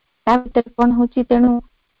ता भीतर कोन होची। तेणु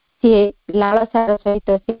सी लालसार सहित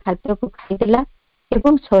से खाद्य को खाइदेला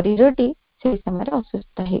एवं शरीरटी से समय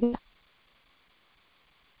असुस्थ होगा।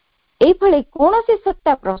 एभली कौन सी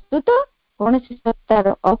सत्ता प्रस्तुत कौन सी सत्तार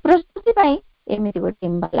अप्रस्तुति पाई एमिति गोटे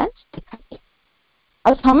इम्बालांस दिखाई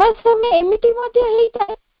और समय समय एमिति मध्य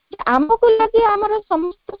हेइताय आमको लगे आमर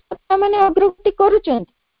समस्त सत्ता माने अग्रगति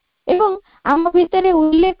करूचंती एवं आम भितरे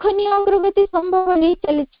उल्लेखनीय अग्रगति संभव हेइ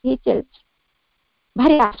चलछि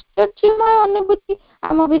भारी आश्चर्यमय अनुभूति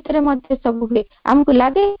आम भितरे मध्य सब हुए आमको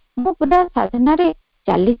लगे मो पूरा साधना रे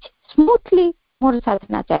चली स्मूथली मोर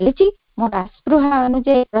साधना चली मोर आस्पृहा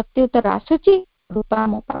अनुଯାୟୀ प्रत्युत्तर आसुची रूपा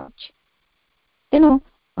मो पाउछि तेणु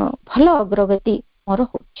भल अग्रगति मोर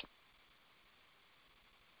होछि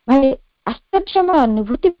भाई आश्चर्यमय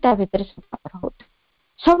अनुभूति ता भितर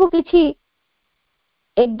सब किछि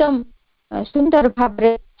एकदम सुंदर भाव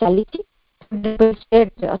रे चली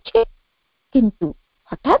स्टेट अच्छे किंतु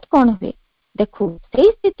हठात कौन हुए देखु से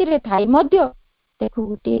स्थिति रे थाई मध्य देखु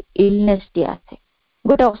गोटे इलनेस टी आसे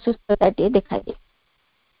गोटे असुस्थता टी देखा दे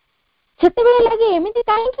सेते बेले लागे एमिति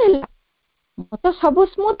काहे खेला मो तो सब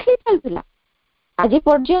स्मूथली चलतिला आज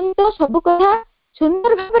पर्यंत सब कथा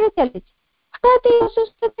सुंदर भाव रे चली हठात ए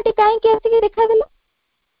असुस्थता टी काहे के आसी देखा देला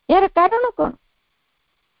यार कारण कोन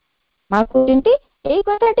मा कोंती एई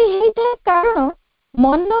कथाटी हेइता कारण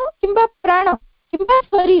मन किंबा प्राण किंबा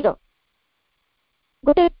शरीर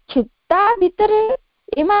गोटे क्षुद्रा भितर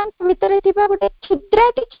एमान भितर थिबा गोटे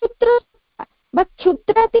क्षुद्राति क्षुद्र बा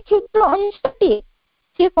क्षुद्राति क्षुद्र अंशटी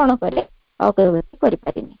से कौन करे अग्रगति करि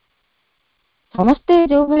पारिनी समस्ते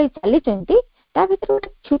जो भली चली चंती ता भितर गोटे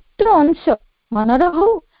क्षुद्र अंश मनर हो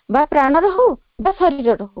बा प्राणर हो बा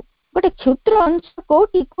शरीरर हो गोटे क्षुद्र अंश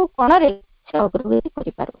कोटी को कोण रे से अग्रगति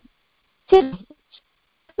करि पारो से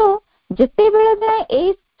तो जते बेले जाय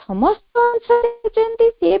ए समस्त अंश चंती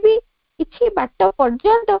से भी किछि बाट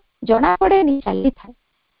पर्यंत जना पड़े नि चली था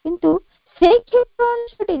किंतु से क्षुद्र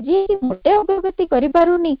अंशटी जे मोटे अग्रगति करि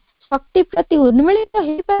पारुनी शक्ति प्रति उन्मिलित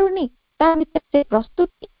हो पारुनी ता भितर से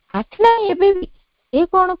प्रस्तुति आठना एबे भी से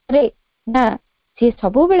कोन करे ना से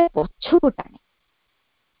सब बेले पछु टाणे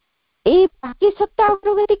ए बाकी सत्ता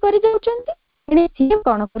अग्रगति करि जाउचंती एने से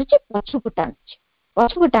कोन करछि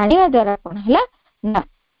पछु टाणिया द्वारा कोन हला ना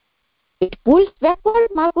इट पुल्स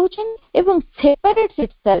बैकवर्ड मा कहउछन एवं सेपरेट्स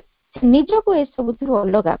इटसेल्फ निज को ए सब थ्रू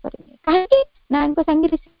अलगा करे काहे ना इनको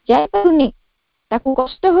संगे जाय पारुनी ताकू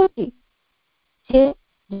कष्ट होती से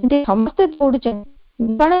जे समस्त दौड़ुछन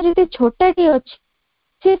जने जते छोटाटी अछि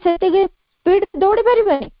से सेते स्पीड दौड़ी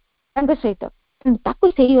परिबनी तांको सहित ताकू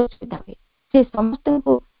सेही असुविधा होय से समस्त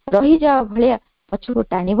को रही जाओ भलिया पछको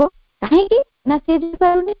टाणिबो काहे कि ना से जे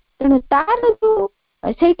पारुनी तेनु तार जो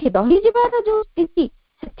सेठी रही जिबार जो स्थिति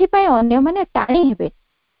सेठी पय अन्य माने टाणी हेबे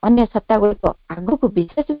अन्य सत्ता गुड़िक आग को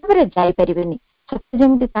विशेष भाव में जापरेनि सत्य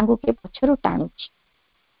जमी के पछर टाणुची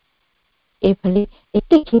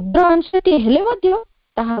एत क्षुद्र अंशटी हेले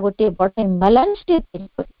गोटे बड़ इम्बालांस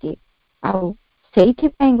टे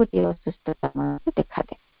ସେଇଥିପାଇଁ ଗୋଟିଏ ଅସୁସ୍ଥତା ମନରେ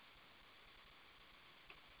ଦେଖାଯାଏ।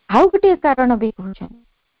 ଆଉ ଗୋଟିଏ କାରଣ ବି କହୁଛନ୍ତି,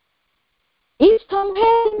 if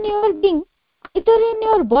somewhere in your being, either in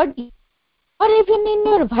your body or even in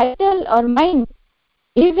your vital or mind,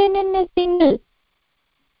 even in a single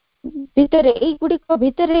ଭିତରେ, ଏଇଗୁଡିକ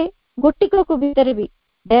ଭିତରେ ଗୋଟିକକୁ ଭିତରେ ବି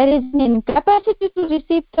there is an incapacity to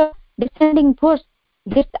receive the descending force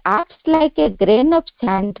that acts like a grain of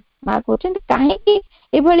sand। ମା କହୁଛନ୍ତି କାହିଁକି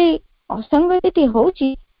ଏଭଳି ଅସଙ୍ଗତିଟି ହଉଛି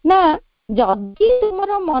ନା, ଯଦି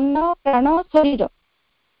ତୁମର ମନ ପ୍ରାଣ ଶରୀର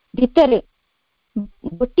ଭିତରେ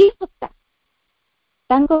ଗୋଟିଏ ସତ୍ତା,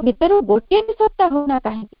 ତାଙ୍କ ଭିତରୁ ଗୋଟିଏ ବି ସତ୍ତା ହଉନା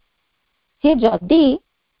କାହିଁକି, ସେ ଯଦି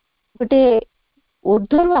ଗୋଟେ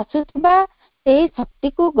ଊର୍ଦ୍ଧ୍ୱରୁ ଆସୁଥିବା ସେଇ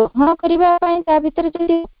ଶକ୍ତିକୁ ଗ୍ରହଣ କରିବା ପାଇଁ ତା ଭିତରେ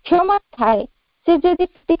ଯଦି କ୍ଷମା ଥାଏ, ସେ ଯଦି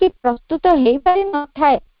ସେତିକି ପ୍ରସ୍ତୁତ ହେଇପାରି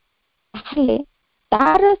ନଥାଏ, ତାହେଲେ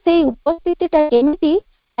ତାର ସେଇ ଉପସ୍ଥିତିଟା କେମିତି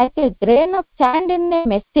like a grain of sand in a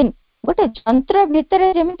machine, ଗୋଟେ ଯନ୍ତ୍ର ଭିତରେ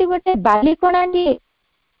ଯେମିତି ଗୋଟେ ବାଲିକଣାଟିଏ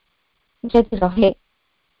ଯଦି ରହେ,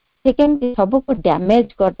 ସେ କେମିତି ସବୁକୁ ଡ୍ୟାମେଜ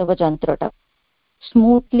କରିଦବ ଯନ୍ତ୍ରଟାକୁ,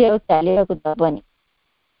 ସ୍ମୁଥଲି ଆଉ ଚାଲିବାକୁ ଦବନି,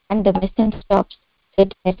 and the machine stops, ସେ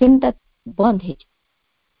ମେସିନଟା ବନ୍ଦ ହେଇଯିବ।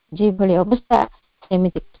 ଯେଭଳି ଅବସ୍ଥା,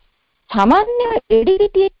 ସେମିତି ସାମାନ୍ୟ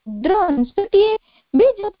ଏଡିଟିଏ କ୍ଷୁଦ୍ର ଅଂଶଟିଏ ବି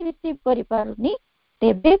ଯଦି ରିସିଭ କରିପାରୁନି,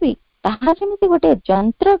 ତେବେ ବି ତାହା ଯେମିତି ଗୋଟେ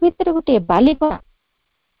ଯନ୍ତ୍ର ଭିତରେ ଗୋଟେ ବାଲିକଣା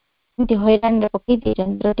ଏମିତି ହଇରାଣରେ ପକେଇଦିଏ,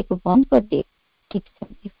 ଯନ୍ତ୍ରଟିକୁ ବନ୍ଦ କରିଦିଏ, ଠିକ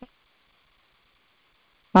ସେମିତି।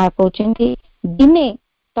 ମା କହୁଛନ୍ତି ଦିନେ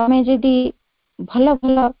ତମେ ଯଦି ଭଲ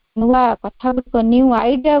ଭଲ ନୂଆ କଥା ଗୁଡ଼ିକ, ନ୍ୟୁ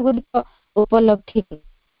ଆଇଡିଆ ଗୁଡ଼ିକ ଉପଲବ୍ଧି,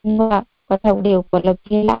 ନୂଆ କଥା ଗୁଡ଼ିଏ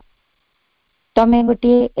ଉପଲବ୍ଧି ହେଲା, ତମେ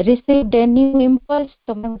ଗୋଟିଏ ରିସିଭଡ ଏ ନ୍ୟୁ ଇମ୍ପଲ୍ସ,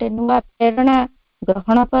 ତମେ ଗୋଟେ ନୂଆ ପ୍ରେରଣା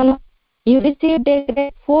ଗ୍ରହଣ କଲ, you received a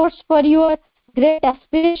great force for your great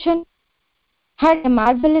aspiration, had a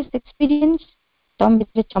marvelous experience, ତମ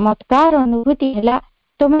ଭିତରେ ଚମତ୍କାର ଅନୁଭୂତି ହେଲା,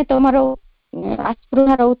 ତମେ ତମର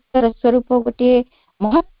ଆସ୍ପୃହାର ଉତ୍ତର ସ୍ୱରୂପ ଗୋଟିଏ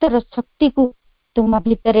ମହତ୍ତର ଶକ୍ତିକୁ ତୁମ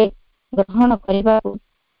ଭିତରେ ଗ୍ରହଣ କରିବାକୁ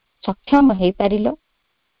ସକ୍ଷମ ହେଇପାରିଲ,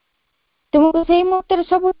 ତୁମକୁ ସେଇ ମୁହୂର୍ତ୍ତରେ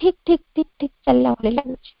ସବୁ ଠିକ ଠିକ ଠିକ ଠିକ ଚାଲିଲା ଭଳି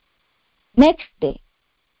ଲାଗୁଛି। ନେକ୍ସଟ ଡେ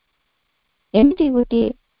ଏମିତି ଗୋଟିଏ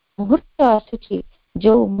ମୁହୂର୍ତ୍ତ ଆସୁଛି,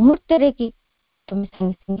 ଯୋଉ ମୁହୂର୍ତ୍ତରେ କି ତମେ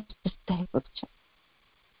ସାଙ୍ଗେ ସାଙ୍ଗେ ସୁସ୍ଥ ହେଇପଡୁଛ।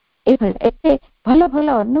 ଏଇଭଳି ଏତେ ଭଲ ଭଲ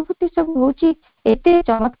ଅନୁଭୂତି ସବୁ ହଉଛି, ଏତେ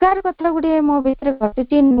ଚମତ୍କାର କଥା ଗୁଡିଏ ମୋ ଭିତରେ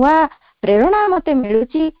ଘଟୁଛି, ନୂଆ ପ୍ରେରଣା ମତେ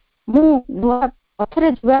ମିଳୁଛି, ମୁଁ ନୂଆ ପଥରେ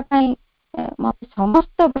ଯିବା ପାଇଁ ମତେ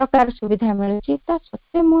ସମସ୍ତ ପ୍ରକାର ସୁବିଧା ମିଳୁଛି, ତା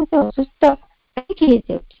ସତ୍ତ୍ୱେ ମୁଁ ଏତେ ଅସୁସ୍ଥ କାହିଁକି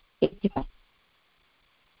ହେଇଯାଉଛି? ଏଥିପାଇଁ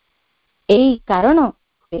ଏଇ କାରଣ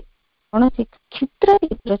କୌଣସି କ୍ଷୁଦ୍ର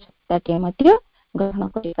କ୍ଷୁଦ୍ର ସତ୍ତାଟିଏ ମଧ୍ୟ ଗ୍ରହଣ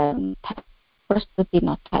କରିପାରୁନଥାଏ, ପ୍ରସ୍ତୁତି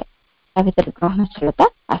ନଥାଏ, ତା ଭିତରେ ଗ୍ରହଣଶୀଳତା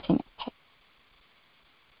ଆସିନଥାଏ।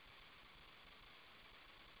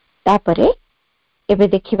 ତାପରେ ଏବେ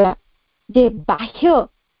ଦେଖିବା ଯେ ବାହ୍ୟ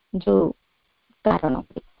ଯୋଉ କାରଣ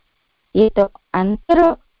ଗୁଡିକ, ଇଏ ତ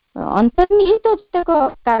ଅନ୍ତର୍ନିହିତ ଯେତେକ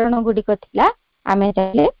କାରଣ ଗୁଡିକ ଥିଲା, ଆମେ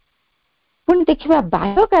ଚାହିଁଲେ ପୁଣି ଦେଖିବା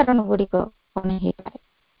ବାହ୍ୟ କାରଣ ଗୁଡିକ କଣ ହେଇପାରେ।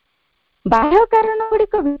 ବାହ୍ୟ କାରଣ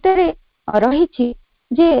ଗୁଡିକ ଭିତରେ ରହିଛି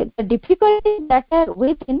ଯେ difficulties that are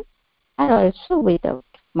within are also without।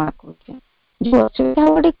 ମା କହୁଛି ଯୋଉ ଅସୁବିଧା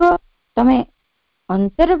ଗୁଡିକ ତମେ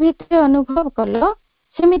ଅନ୍ତର ଭିତରେ ଅନୁଭବ କଲ,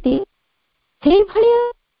 ସେମିତି ସେଇଭଳିଆ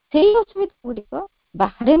ସେଇ ଅସୁବିଧା ଗୁଡିକ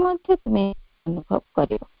ବାହାରେ ମଧ୍ୟ ତୁମେ ଅନୁଭବ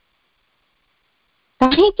କରିବ।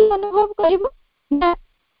 କାହିଁକି ଅନୁଭବ କରିବ ନା,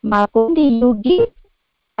 ମା କହୁଛନ୍ତି you give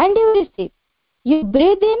and you receive, you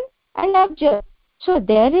breathe in and absorb, so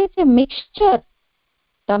there is a mixture।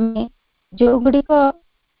 ତମେ ଯୋଉ ଗୁଡିକ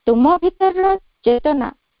ତୁମ ଭିତରର ଚେତନା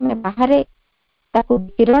ତମେ ବାହାରେ ତାକୁ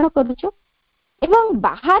ବିକିରଣ କରୁଛ, ଏବଂ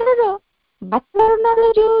ବାହାରର ବାତାବରଣର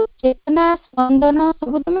ଯୋଉ ଚେତନା ସ୍ପନ୍ଦନ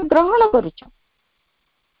ସବୁ ତମେ ଗ୍ରହଣ କରୁଛ,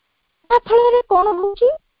 ତା ଫଳରେ କଣ ହଉଛି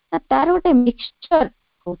ନା ତାର ଗୋଟେ ମିକ୍ସଚର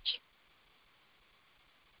ହଉଛି।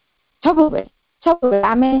 ସବୁବେଳେ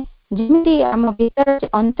ଆମେ ଯେମିତି ଆମ ଭିତର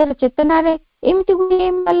ଅନ୍ତର ଚେତନାରେ ଏମିତି ଗୋଟେ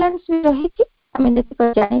ଇମ୍ବାଲାନ୍ସ ବି ରହିଛି, ଆମେ ଯେତିକି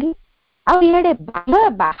ଜାଣିଲେ, ଆଉ ଇଆଡେ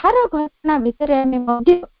ବାହାର ଘଟଣା ଭିତରେ ଆମେ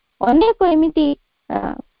ମଧ୍ୟ ଅନେକ ଏମିତି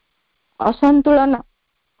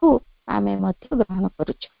ଅସନ୍ତୁଳନକୁ ଆମେ ମଧ୍ୟ ଗ୍ରହଣ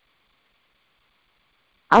କରୁଛୁ।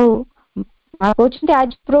 ଆଉ କହୁଛନ୍ତି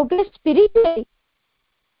ଆଜି progress spiritually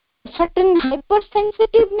certain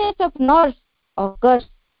hypersensitiveness of nerves occurs,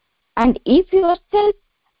 and if your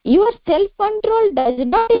self control does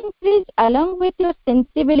not increase along with your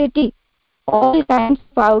sensibility, all kinds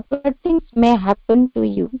of outward things may happen to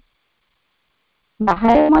you।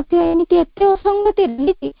 ବାହାରେ ମଧ୍ୟ ଏମିତି ଏତେ ଅସଙ୍ଗତି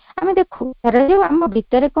ରହିଛି, ଆମେ ଦେଖୁ ଧରାଯାଉ ଆମ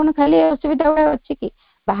ଭିତରେ କଣ ଖାଲି ଅସୁବିଧା ଗୁଡା ଅଛି କି,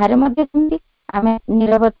 ବାହାରେ ମଧ୍ୟ ସେମିତି ଆମେ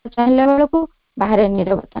ନିରବତା ଚାହିଁଲା ବେଳକୁ ବାହାରେ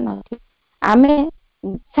ନିରବତା ନଥିବ, ଆମେ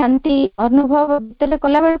ଶାନ୍ତି ଅନୁଭବ ଭିତରେ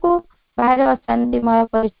କଲା ବେଳକୁ ବାହାରେ ଅଶାନ୍ତିମୟ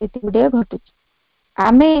ପରିସ୍ଥିତି ଗୁଡିକ ଘଟୁଛି।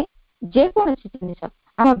 आमे जेकोसी जिनिस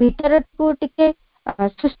आम भीतर को टिके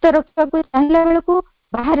सुस्थ रखा चाहिए बेलू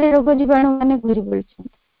बाहर रोग जीवाणु मैंने घूरी बुलूं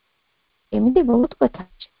एमती बहुत कथा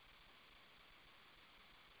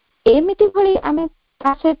एमती भली आम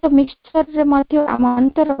सहित मिक्सचर आम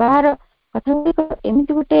अंतर बाहर कथा गुड़िक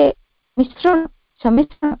एमती गोटे मिश्रण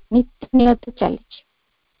सम्मिश्रण नीति नियत चली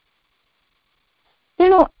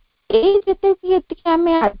तेणु ये आम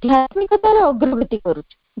आध्यात्मिकतार अग्रगति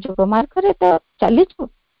करुचु योग मार्ग तो चलीचु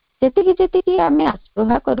जी आम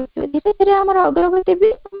आस्पृहा करुँ धीरे धीरे आम अग्रगति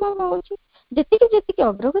भी संभव होती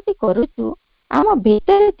अग्रगति करुचु आम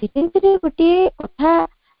भीतर धीरे धीरे गोटे कथा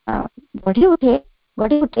बढ़ी उठे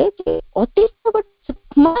अति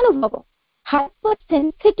सूक्ष्मानुभव हाइपर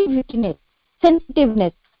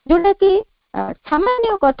सेंसिटिवनेस जोटा कि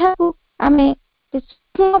सामान्य कथा को आम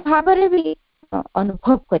सूक्ष्म भाव भी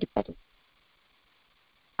अनुभव करें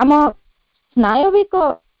आम स्नायविक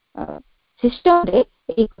सिस्टम रे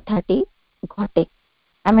एक कथाटी घटे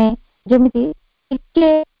आम जमी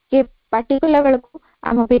के पार्टी कला बेलू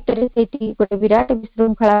आम भीतर गोटे विराट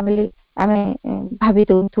विशृंखला बोली आम भावी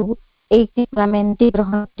दौथु आम एमती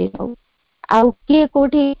ग्रहण कर किए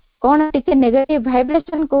कौटी कौन टे नेगेटिव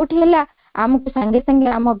भाइब्रेशन कौटी है आमको सांगे सांगे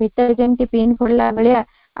आम भीतर जमी पिन फोड़ला भाया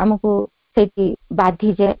आमको से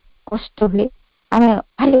बाधि जाए कष्ट हुए आम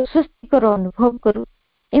भारी अस्वस्तिकर अनुभव करूँ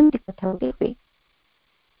एमती कथा हुए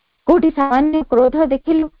कौटी सामान्य क्रोध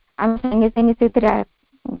देखिलु आम सांगे सांगे से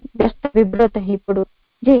व्यस्त विव्रत हो पड़ू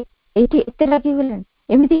जे ये एत लगिगला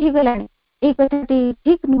एमती हो गला ये कथा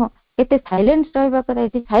ठीक नुह केते साइलेंस रहा कथा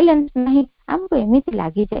साइलेंस नहीं आमको एमती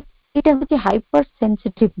लगी जाए यहाँ हूँ हाइपर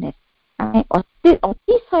सेंसिटिवनेस आम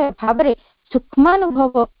अतिशय भाव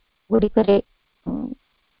सूक्ष्मानुभव गुड़िक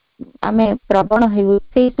आम प्रवण हो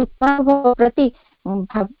सूक्ष्मानुभव प्रति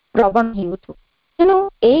प्रवण हो तेणु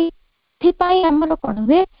ये कौन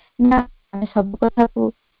हुए ना आम सब कथा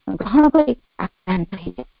को ग्रहण कर आक्रांत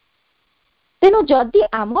हो जाए तेणु जदि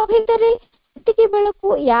आम भीतर ये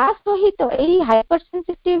बेलू या सहित हाइपर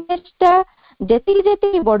सेंसिटिवनेस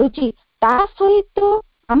जी बढ़ुची ता सहित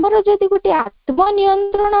आमर जदि गोटे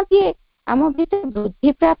आत्मनियंत्रण दिए आम भीतर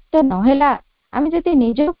वृद्धि प्राप्त नहला आम जदि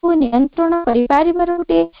निजको नियंत्रण कर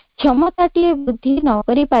गोटे क्षमता टी वृद्धि न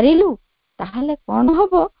करि पारिलु ताहले कौन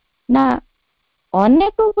हम ना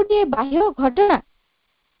अनेक गोटे बाह्य घटना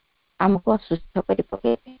आमको असुस्थ कर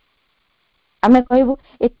पके आम कहबू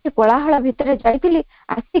एत कोलाहल भितर जाइली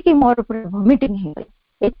आसिकी मोर पूरा वोमिटिंग हो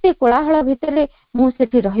गई एत कोलाहल भितर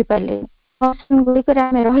मुझे रही पारे फंक्शन गुड़िक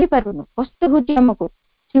आम रही पारुनु कष्ट होची आमको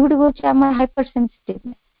सेगुड़ी हूँ आम हाइपर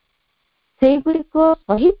सेंसिटिव से गुड़िक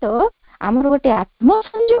सहित आमर गोटे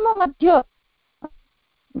आत्मसंयम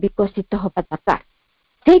विकसित होगा दरकार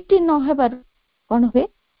से नहबार कौन हुए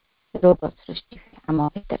रोग सृष्टि हुए आम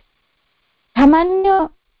भीतर सामान्य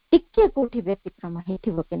टिके कौटी व्यतिक्रम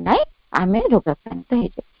हो कि नाई आम रोगाक्रांत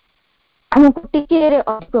हो आमको टिके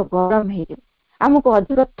अधिक गरम हो आमको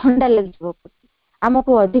अधिक ठंडा लगे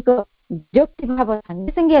आमको अधिक विरक्ति भाव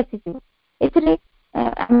सांगे सांगे आसीजे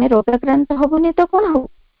आम रोगाक्रांत हबुनि तो कौन हो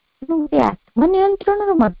गोटे आत्मनियंत्रण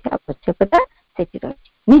आवश्यकता से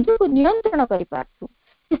निजको नियंत्रण कर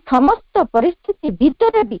समस्त परिस्थिति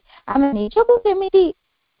भीतर भी आम निजको केमिति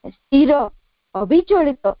स्थिर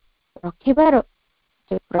अविचलित रखिबार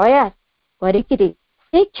प्रयास करिकिरी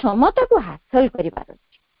से क्षमता को हासिल करिबार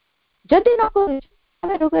जदि न करूँ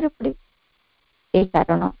रोग पड़े ये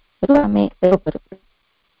कारण आम रोग पड़े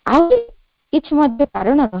कि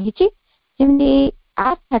कारण रही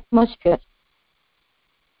अर्थ एटमॉस्फेयर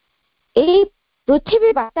ए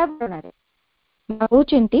पृथ्वी वातावरण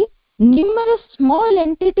कहते numerous small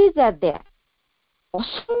entities are there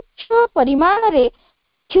असंख्य परिमाण रे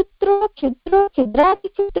क्षुद्र क्षुद्र क्षुद्राति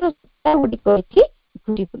क्षुद्र सत्ता गुड़िक एथि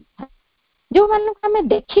घूरी बुलता जो मान आम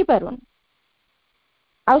देखी पारुन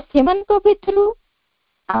आमान भितर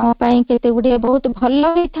आम केते गुड़े बहुत भल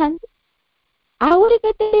होता आहरी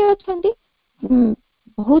केते अच्छा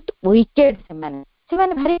बहुत विकेड से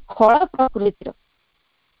भारी खल प्रकृतिर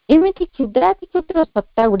एमती क्षुद्राति क्षुद्र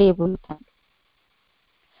सत्ता गुड़े बुलता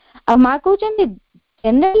माँ कहते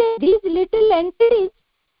generally these little entities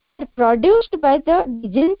are produced by the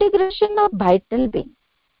disintegration of vital being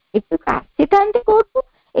आसी था कौटू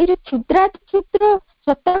ये क्षुद्राति क्षुद्र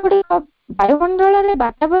सत्ता गुड़िक वायुमंडल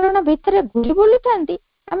वातावरण भितर घूरी बुलू था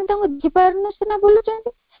आम देखिपारन सीना बुलूँ से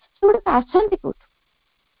गुड़िक आसती कौटू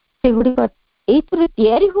से गुड़िक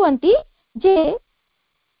ये हुआ जे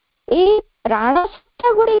ए प्राण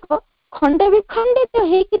सत्ता गुड़िक खंड विखंडित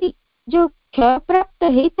होकर जो क्षय प्राप्त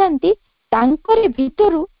होती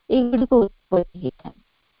भीतर युड़िक उत्पत्ति होता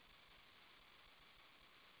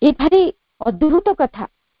ये भारी अद्भुत कथा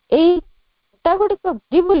गुड़िक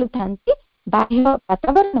घूरी बुलू था बाह्य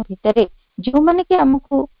वातावरण भितर जो माने कि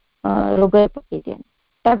आमको रोग पकई दियंती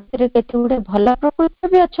ता भीतर केते गुडे भल प्रकृति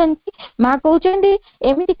भी अच्छा माँ कहते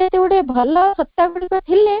एमती केते गुडे भल सत्ता गुड़िक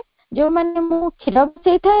थिले जो माने मु क्षीर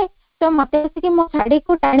बसई थाए तो मत आसिक मो शाढ़ी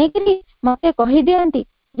को टाणिकी मत कही दियंती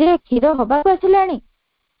जे क्षीर हवा आसिलाणी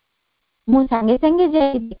मु सांगे सांगे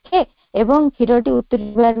जाई देखे एवं क्षीरटी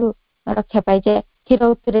उतरबारू रक्षा पाई जाए क्षीर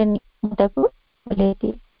उतरे मुझे ओल्लई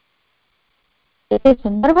दिए एते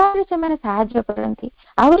सुंदर भाव से माने साहाय्य करती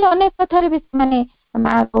आहरी अनेक कथार भी माने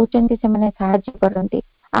माँ कहते साहाय्य करती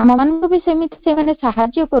आम मान भी सेमिति से माने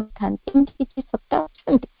साहाय्य करुथांती किछि सत्ता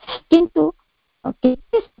अछंती किंतु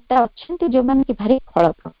केते सत्ता अछंती जो माने कि भारी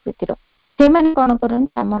फल प्रकृतिर से माने कोन करन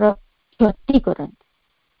हमर क्षति करन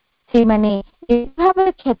से माने ए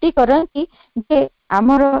भाव क्षति करन जे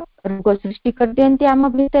हमर रोग सृष्टि कर दियंती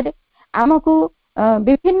आम भीतर आमको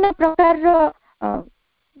विभिन्न प्रकार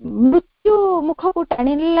मृत्यु मुख को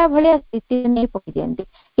टाणीला भाया स्थिति नहीं पकई दियंती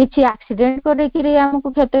किछि एक्सीडेंट करके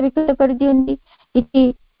आमको क्षत विक्षत कर दियंती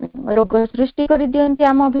किछि रोग सृष्टि कर दियंती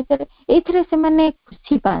आम भीतर एथिरे से माने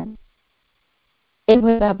खुशी पान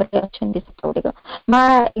एभଳି भाବରେ ଅଛନ୍ତି ସେତଗୁଡ଼ିକ ମା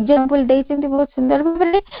ଏକ୍ସାମ୍ପଲ ଦେଇଛନ୍ତି ବହୁତ ସୁନ୍ଦର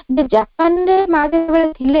ଭାବରେ ଯେ ଜାପାନରେ ମା ଯେତେବେଳେ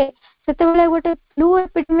ଥିଲେ ସେତେବେଳେ ଗୋଟେ ଫ୍ଲୁ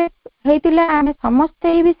ଏପିଡେମିକ ହେଇଥିଲା ଆମେ ସମସ୍ତେ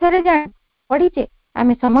ଏଇ ବିଷୟରେ ପଢିଛେ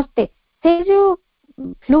ଆମେ ସମସ୍ତେ ସେଇ ଯୋଉ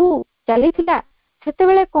ଫ୍ଲୁ ଚାଲିଥିଲା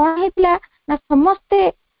ସେତେବେଳେ କଣ ହେଇଥିଲା ନା ସମସ୍ତେ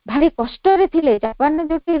ଭାରି କଷ୍ଟରେ ଥିଲେ ଜାପାନରେ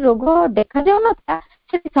ଯୋଉଠି ରୋଗ ଦେଖାଯାଉନଥିଲା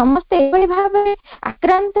ସେଠି ସମସ୍ତେ ଏଭଳି ଭାବରେ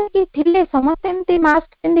ଆକ୍ରାନ୍ତ କି ଥିଲେ ସମସ୍ତେ ଏମିତି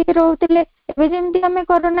ମାସ୍କ ପିନ୍ଧିକି ରହୁଥିଲେ ଏବେ ଯେମିତି ଆମେ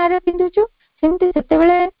କରୋନାରେ ପିନ୍ଧୁଛୁ सेमती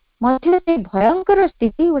सेतेबेले मध्य से भयंकर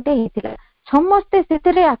स्थिति गोटे होता समस्ते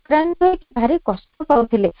से आक्रांत हो भारी कष्ट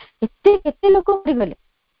पाउथिले केते केते लोक मरिगले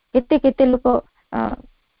केते केते लोक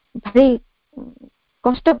भारी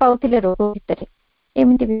कष्ट पाउथिले रोग भितर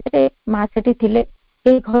एमती भितर माँ सेठी थिले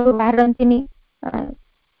ए घर बाहरंतिनी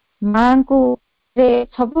माँ को रे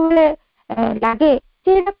सबुले लागे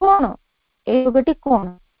सेटा कोन ए रोगटी कोन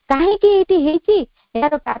काहे कि एटी हेची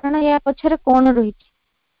यार कारण या पछरे कोन रहिची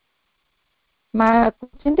माँ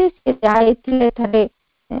कहते जाइए थे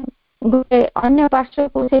गोटे अन्य पार्श्व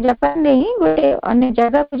को से जापान नहीं गोटे अन्य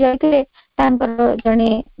जगह को जाते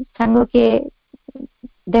जड़े सांग किए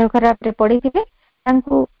देह खराब रे पड़ी थे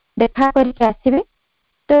देखा करके आसबे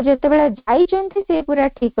तो जिते जाइए से पूरा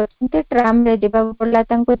ठीक अच्छे ट्राम रे जावा पड़ा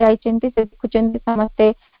जाइए से देखुं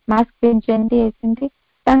समस्ते मास्क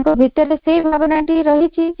पिंधुंट भितर से भावना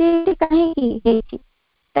रही कहीं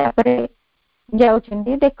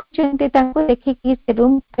जाउछन्ती देखुछन्ती तांको देखिकी से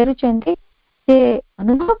रूम फेरुछन्ती से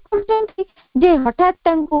अनुभव करछन्ती जे हठात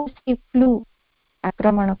तांको सी फ्लू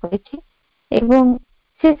आक्रमण करिछि एवं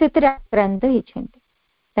से सेतरे आक्रांत हिछन्ती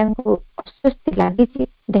तांको अस्वस्थ लागिछि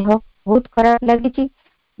देह बहुत खराब लागिछि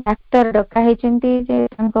डाक्टर डका हिछन्ती जे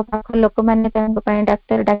तांको पाख लोक माने तांको पय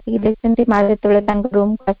डाक्टर डाकी देखछन्ती मा जेतले तांको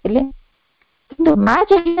रूम को आसिले किंतु मा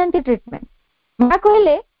चाहिनती ट्रीटमेंट मा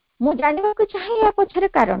कहले मु जानिबा को चाहि या पछरे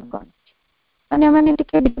कारण कोन मैंने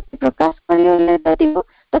प्रकाश कर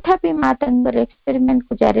तथापि माँ एक्सपेरिमेंट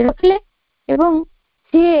को जारी रखले एवं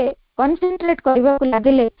सी कनसेंट्रेट करने को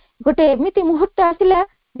लगे गोटे एमती मुहूर्त आसला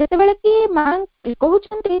जिते कि माँ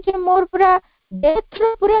कहते मोर पूरा डेथ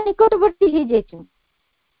पूरा निकटवर्ती हो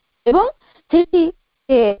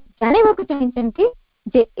जाना चाहते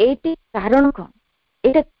जे एटी कारण कौन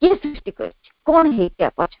एटा किए सृष्टि कर कौन है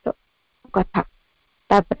पछर कथा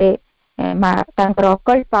तापरे माँ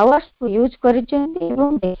अकल्ट पावर्स को यूज कर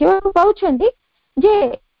देखा पाँच जे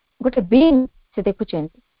गोटे बीइंग से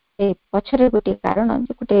देखुं पछरे गोटे कारण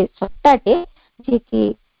गोटे सत्ताटे जे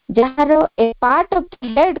कि jar A part of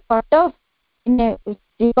the head cut off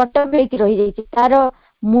रही जाइए तार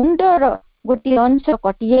मुंडर गोटे अंश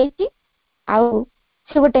कटि जाइए आउ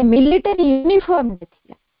से गोटे मिलिटरी यूनिफॉर्म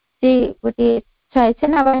थिला से गोटे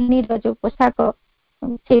सेना बाहिनी जो पोशाक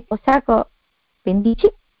से पोशाक पिंधि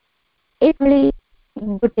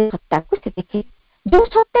गोटे सत्ता को से देखे जो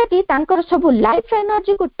सत्ता की सब लाइफ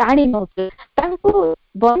एनर्जी को टाणी नौ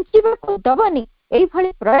बंचा को दबनी ये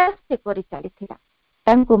प्रयास से कर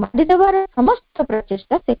चली मारिदेवार समस्त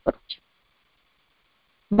प्रचेषा से कर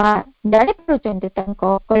जानी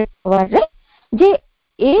पारे जे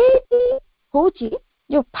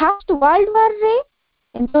जो फास्ट वर्ल्ड वार रे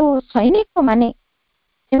जो सैनिक माने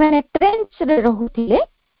ट्रेंच रे रहुथिले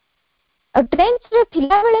ट्रेंच रे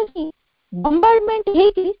थिला बेले ही बम्बार्डमेंट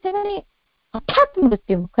हेकी सेमाने हठात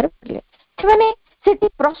मृत्यु मुखर पड़े से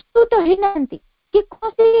प्रस्तुत होना कि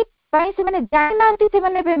कौन पाई से जाना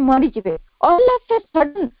से मरी जाए all of a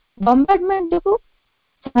sudden bombardment जो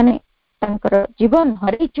से जीवन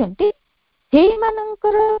हरई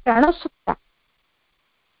प्राण सत्ता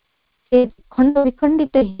से खंड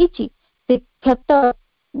विखंडित से क्षत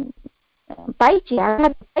ପାଇଛି,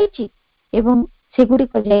 ଆଘାତ ପାଇଛି ଏବଂ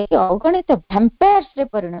ସେଗୁଡିକ ଯାଇକି ଅଗଣିତ ଭ୍ୟାମ୍ପାୟାର୍ସରେ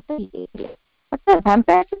ପରିଣତ ହେଇଯାଇଥିଲେ। ଅର୍ଥାତ୍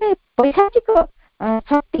ଭ୍ୟାମ୍ପାୟାର୍ସରେ ପୈଶାଚିକ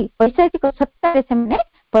ଶକ୍ତି, ପୈଶାଚିକ ସତ୍ତାରେ ସେମାନେ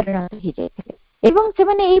ପରିଣତ ହେଇଯାଇଥିଲେ ଏବଂ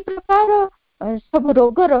ସେମାନେ ଏଇ ପ୍ରକାର ସବୁ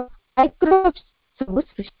ରୋଗର ମାଇକ୍ରୋବ୍ସ ସବୁ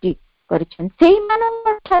ସୃଷ୍ଟି କରିଛନ୍ତି। ସେଇମାନଙ୍କ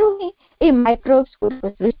ଠାରୁ ହିଁ ଏଇ ମାଇକ୍ରୋବ୍ସ ଗୁଡିକ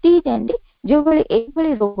ସୃଷ୍ଟି ହେଇଯାନ୍ତି, ଯୋଉଭଳି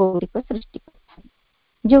ଏଇଭଳି ରୋଗ ଗୁଡିକ ସୃଷ୍ଟି କରିଥାନ୍ତି,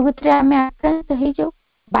 ଯୋଉଥିରେ ଆମେ ଆକ୍ରାନ୍ତ ହେଇଯାଉ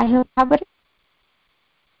ବାହ୍ୟ ଭାବରେ।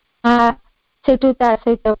 ସେଠୁ ତା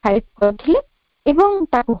ସହିତ ଫାଇଟ୍ କରିଥିଲେ ଏବଂ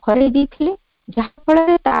ତାକୁ ହରେଇ ଦେଇଥିଲେ,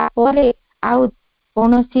 ଯାହାଫଳରେ ତାପରେ ଆଉ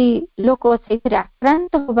କୌଣସି ଲୋକ ସେଇଥିରେ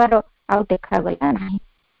ଆକ୍ରାନ୍ତ ହେବାର ଆଉ ଦେଖାଗଲା ନାହିଁ।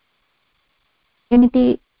 ଏମିତି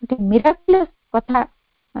ଗୋଟେ ମିରାକୁଲସ୍ କଥା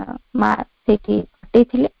ମା ସେଇଠି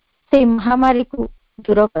ଘଟେଇଥିଲେ, ସେଇ ମହାମାରୀକୁ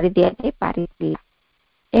ଦୂର କରି ଦିଆଯାଇ ପାରିଥିଲା।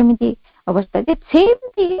 ଏମିତି ଅବସ୍ଥା ଯେ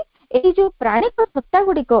ସେମିତି ଏଇ ଯୋଉ ପ୍ରାଣିକ ସତ୍ତା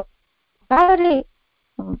ଗୁଡିକ କାଳରେ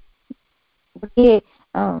ଗୋଟିଏ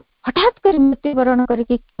ହଠାତ୍ କରି ମୃତ୍ୟୁବରଣ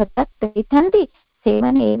କରିକି କ୍ଷତାକ୍ତ ହେଇଥାନ୍ତି,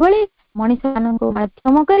 ସେଇମାନେ ଏଇଭଳି ମଣିଷ ମାନଙ୍କୁ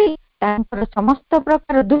ମାଧ୍ୟମ କରି ତାଙ୍କର ସମସ୍ତ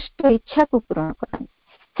ପ୍ରକାର ଦୁଷ୍ଟ ଇଚ୍ଛାକୁ ପୂରଣ କରନ୍ତି।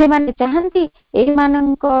 ସେମାନେ ଚାହାନ୍ତି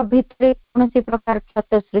ଏଇମାନଙ୍କ ଭିତରେ କୌଣସି ପ୍ରକାର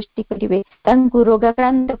କ୍ଷତ ସୃଷ୍ଟି କରିବେ, ତାଙ୍କୁ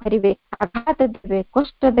ରୋଗାକ୍ରାନ୍ତ କରିବେ, ଆଘାତ ଦେବେ,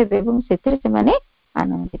 କଷ୍ଟ ଦେବେ ଏବଂ ସେଥିରେ ସେମାନେ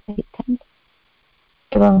ଆନନ୍ଦିତ ହେଇଥାନ୍ତି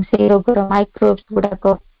ଏବଂ ସେଇ ରୋଗର ମାଇକ୍ରୋବ୍ସ ଗୁଡାକ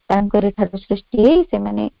ତାଙ୍କରି ଠାରୁ ସୃଷ୍ଟି ହେଇ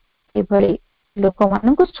ସେମାନେ ଏଭଳି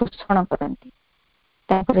ଲୋକମାନଙ୍କୁ ଶୋଷଣ କରନ୍ତି,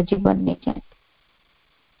 ତାଙ୍କର ଜୀବନ ନେଇଯାଆନ୍ତି।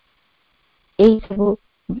 ଏଇ ସବୁ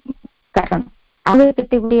କାରଣ। ଆଉ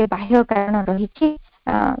କେତେ ଗୁଡିଏ ବାହ୍ୟ କାରଣ ରହିଛି,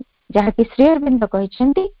 ଯାହାକି ଶ୍ରୀ ଅରବିନ୍ଦ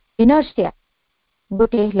କହିଛନ୍ତି ଇନର୍ସିଆ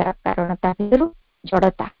ଗୋଟିଏ ହେଲା କାରଣ, ତା ଭିତରୁ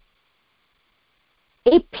ଜଡତା।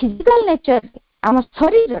 ଏଇ ଫିଜିକାଲ ନେଚରରେ ଆମ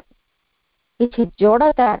ଶରୀରରେ କିଛି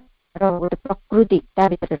ଜଡତାର ଗୋଟେ ପ୍ରକୃତି ତା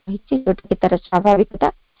ଭିତରେ ରହିଛି, ଯୋଉଟାକି ତାର ସ୍ୱାଭାବିକତା।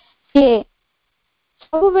 ସିଏ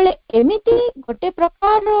ସବୁବେଳେ ଏମିତି ଗୋଟେ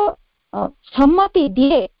ପ୍ରକାର ସମ୍ମତି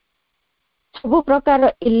ଦିଏ, ସବୁ ପ୍ରକାର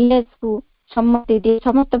ଇଲନେସକୁ ସମ୍ମତି ଦିଏ,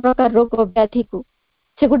 ସମସ୍ତ ପ୍ରକାର ରୋଗ ବ୍ୟାଧିକୁ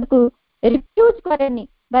ସେଗୁଡିକୁ ରିଫ୍ୟୁଜ କରେନି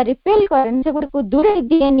ବା ରିପେଲ କରେନି, ସେଗୁଡିକୁ ଦୂରେଇ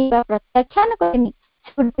ଦିଏନି ବା ପ୍ରତ୍ୟାଖ୍ୟାନ କରେନି,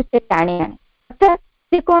 ସେଗୁଡିକୁ ସେ ଟାଣି ଆଣେ। ଅର୍ଥାତ୍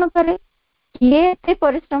ସେ କଣ କରେ, କିଏ ଏତେ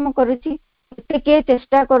ପରିଶ୍ରମ କରୁଛି, ଏତେ କିଏ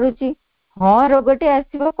ଚେଷ୍ଟା କରୁଛି, ହଁ ରୋଗଟେ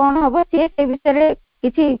ଆସିବ କଣ ହବ, ସିଏ ସେ ବିଷୟରେ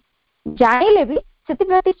କିଛି ଜାଣିଲେ ବି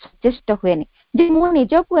ସେଥିପ୍ରତି ସଚେଷ୍ଟ ହୁଏନି ଯେ ମୁଁ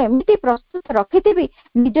ନିଜକୁ ଏମିତି ପ୍ରସ୍ତୁତ ରଖିଥିବି,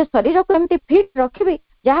 ନିଜ ଶରୀରକୁ ଏମିତି ଫିଟ୍ ରଖିବି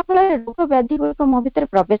ଯାହାଫଳରେ ରୋଗ ବ୍ୟାଧି ଗୁଡିକ ମୋ ଭିତରେ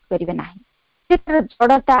ପ୍ରବେଶ କରିବେ ନାହିଁ। ସେ ତାର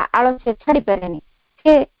ଜଡତା ଆଳସ୍ୟ ଛାଡି ପାରେନି,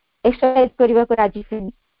 ସେ ଏକ୍ସରସାଇଜ କରିବାକୁ ରାଜି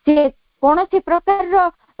ହୁଏନି, ସେ କୌଣସି ପ୍ରକାରର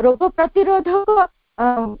ରୋଗ ପ୍ରତିରୋଧକ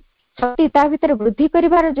ଶକ୍ତି ତା ଭିତରେ ବୃଦ୍ଧି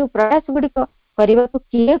କରିବାର ଯୋଉ ପ୍ରୟାସ ଗୁଡିକ କରିବାକୁ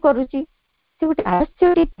କିଏ କରୁଛି, ସେ ଗୋଟେ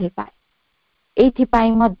ଆଳସ୍ୟଟି ହେଇପାରେ।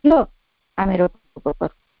 ଏଇଥିପାଇଁ ମଧ୍ୟ ଆମେ ରୋଗ ଭୋଗ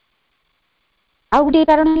କରୁ। ଆଉ ଗୋଟିଏ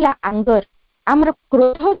କାରଣ ହେଲା ଆଙ୍ଗର, ଆମର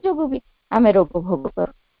କ୍ରୋଧ ଯୋଗୁ ବି ଆମେ ରୋଗ ଭୋଗ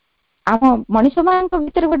କରୁ। ଆମ ମଣିଷ ମାନଙ୍କ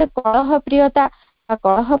ଭିତରେ ଗୋଟେ କଳହ ପ୍ରିୟତା ବା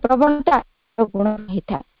କଳହ ପ୍ରବଣତା ଗୁଣ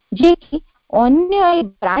ରହିଥାଏ, ଯିଏକି ଅନ୍ୟ ଏଇ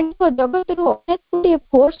ପ୍ରାଣିକ ଜଗତରୁ ଅନେକ ଗୁଡ଼ିଏ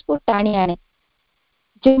ଫୋର୍ସକୁ ଟାଣି ଆଣେ,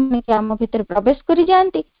 ଯେଉଁମାନେ ଆମ ଭିତରେ ପ୍ରବେଶ କରି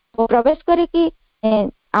ଯାଆନ୍ତି ଓ ପ୍ରବେଶ କରିକି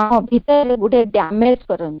ଆମ ଭିତରେ ଗୋଟେ ଡ୍ୟାମେଜ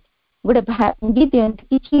କରନ୍ତି, ଗୋଟେ ଭାଙ୍ଗି ଦିଅନ୍ତି,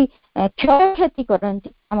 କିଛି କ୍ଷୟକ୍ଷତି କରନ୍ତି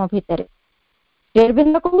ଆମ ଭିତରେ।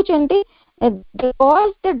 ଅରବିନ୍ଦ କହୁଛନ୍ତି they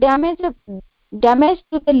cause the damage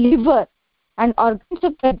to the liver and organs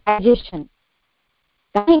of the digestion.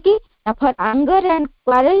 କାହିଁକି ନା for anger and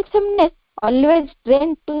quarrelsomeness always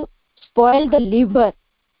tend to spoil the liver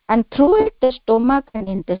and through it the stomach and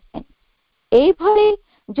intestine. ଏଇଭଳି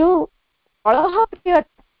ଯୋଉ କଳହ ପ୍ରିୟ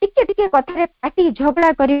ଟିକେ ଟିକେ କଥାରେ ପାଟି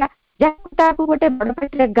ଝଗଡା କରିବା, ଯାହାକୁ ତାକୁ ଗୋଟେ ବଡ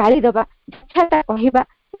ପାଟିରେ ଗାଳି ଦବା, ଝାଟା କହିବା,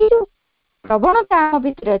 ଏଇ ଯୋଉ ପ୍ରବଣତା ଆମ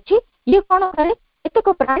ଭିତରେ ଅଛି, ଇଏ କଣ କରେ, କେତେକ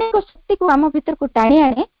ପ୍ରାଣିକ ଶକ୍ତିକୁ ଆମ ଭିତରକୁ ଟାଣି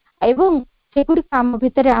ଆଣେ ଏବଂ ସେଗୁଡିକ ଆମ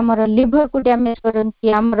ଭିତରେ ଆମର ଲିଭରକୁ ଡ୍ୟାମେଜ କରନ୍ତି,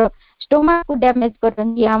 ଆମର ଷ୍ଟୋମାକକୁ ଡ୍ୟାମେଜ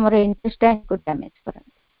କରନ୍ତି, ଆମର ଇଣ୍ଟେଷ୍ଟାଇନକୁ ଡ୍ୟାମେଜ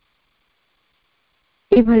କରନ୍ତି।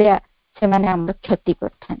 ଏଇଭଳିଆ ସେମାନେ ଆମର କ୍ଷତି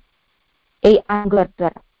କରିଥାନ୍ତି। ଏଇ ଆଙ୍ଗର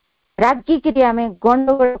ଦ୍ଵାରା ରାଗିକିରି ଆମେ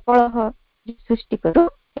ଗଣ୍ଡଗୋଳ କଳହ ସୃଷ୍ଟି କରୁ,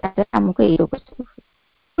 ଆମକୁ ଏଇ ରୋଗ ସବୁ ହୁଏ।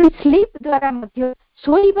 ପୁଣି ସ୍ଲିପ ଦ୍ଵାରା ମଧ୍ୟ,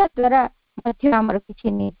 ଶୋଇବା ଦ୍ଵାରା ମଧ୍ୟ ଆମର କିଛି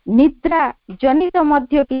ନିଦ୍ରା ଜନିତ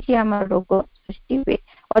ମଧ୍ୟ କିଛି ଆମର ରୋଗ ସୃଷ୍ଟି ହୁଏ।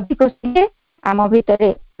 ଅଧିକ ଶୋଇଲେ ଆମ ଭିତରେ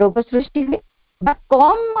ରୋଗ ସୃଷ୍ଟି ହୁଏ ବା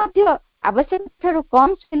କମ୍ ମଧ୍ୟ, ଆବଶ୍ୟକ ଠାରୁ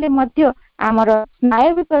କମ୍ ଶୋଇଲେ ମଧ୍ୟ ଆମର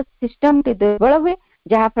ସ୍ନାୟବିକ ସିଷ୍ଟମଟି ଦୁର୍ବଳ ହୁଏ,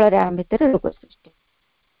 ଯାହା ଫଳରେ ଆମ ଭିତରେ ରୋଗ ସୃଷ୍ଟି ହୁଏ।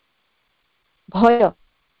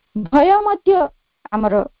 ଭୟ ମଧ୍ୟ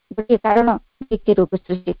ଆମର ଗୋଟିଏ କାରଣ ଯିଏକି ରୋଗ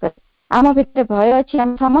ସୃଷ୍ଟି କରେ। ଆମ ଭିତରେ ଭୟ ଅଛି,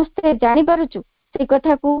 ଆମେ ସମସ୍ତେ ଜାଣିପାରୁଛୁ, ସେଇ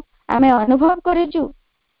କଥାକୁ ଆମେ ଅନୁଭବ କରିଛୁ।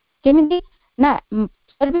 କେମିତି ନା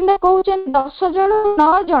ଅରବିନ୍ଦ କହୁଛନ୍ତି 10 ଜଣ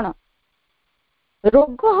 9 ଜଣ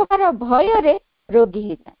ରୋଗ ହବାର ଭୟରେ ରୋଗୀ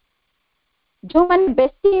ହେଇଥାଏ। ଯୋଉମାନେ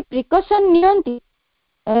ବେଶୀ ପ୍ରିକସନ ନିଅନ୍ତି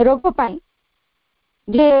ରୋଗ ପାଇଁ,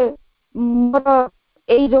 ଯେ मोर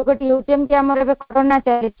एई रोगटी होमती आम कोरोना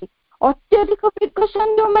चली अत्यधिक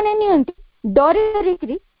प्रिकसन जो मैंने नियंती डरी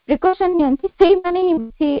डरिकी प्रिकसन नियंती से माने ही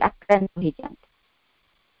बेसी आक्रांत हो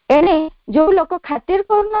जाते एने जो लोक खातिर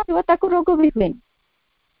कर रोग भी हुए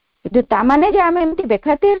कि ताने आम एमती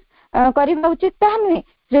बेखातिर करवा उचित ताहा नुहे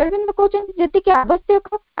श्रीअरविंद कहते जी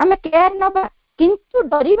आवश्यक आम केयर नवा किंतु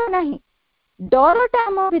डरवा नहीं डरटा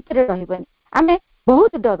आम भितर रही आम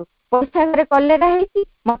बहुत डरू परीक्षा घरे कलेरा है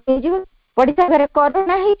मत परीक्षा घरे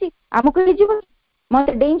करोना है आमको मत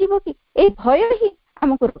डेईज कि ये भय ही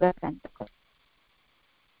आमको रोगाक्रांत कर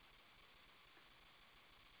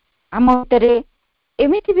आम भीतर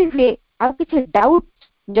एमती भी हुए आ कि डाउट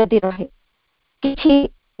जदि रहे कि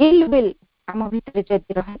इल विल आम भीतर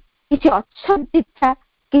जदि रहे कि अच्छा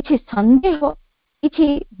कि सन्देह कि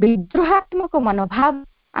विद्रोहात्मक मनोभाव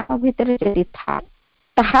आम भीतर जदि था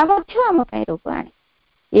ताहा मध्य आम रोग आने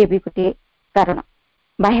ये भी गोटे कारण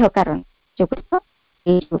बाह्य कारण जो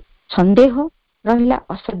सन्देह रहिला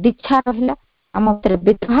असदिच्छा रहिला आम भीतर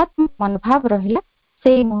विद्रोहात्मक मनोभाव रहिला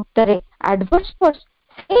से मुहूर्त एडवर्स फोर्स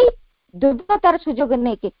से दुर्बलतार सुजोग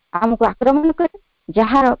नहीं आमको आक्रमण करे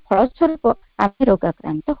जार फलस्वरूप आम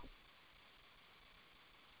रोगाक्रांत हो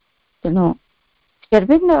तेणु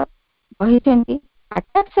श्रीअरविंद कहते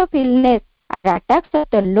attacks of illness are attacks of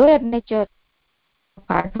the lower nature of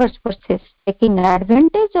adverse forces taking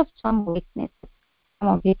advantage of some weakness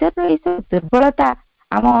आम भीतर ये सब दुर्बलता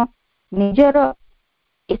आम निजर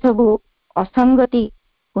ये सब असंगति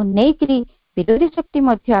को लेकर विरोधी शक्ति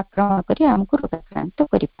मध्य आक्रमण कर आमको रोगाक्रांत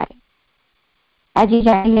करें आज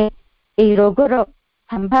जानिले ये रोगर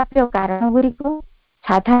संभाव्य कारण गुड़िक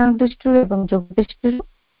साधारण दृष्टि एवं जोग दृष्टि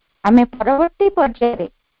आम परवर्ती पर्यायर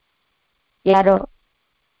यार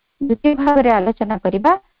द्वितीय भाग में आलोचना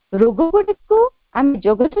करबा रोग गुड़िक आम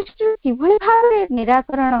जोग दृष्टि किभली भाव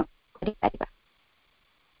निराकरण करिपारिबा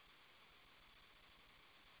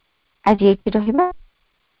आज ये रहिबा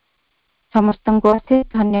समस्त को अशेष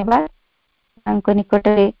धन्यवाद निकट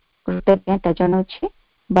में कृतज्ञता जनाऊँ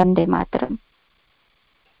वंदे मातरम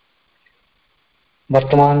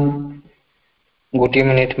वर्तमान गोटे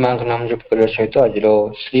मिनिट माँ नाम जप करने सहित आज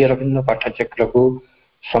श्री अरविंद पाठचक्र को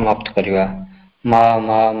समाप्त करवा मा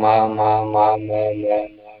मा मा मा मा मा मा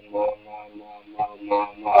मा मा मा मा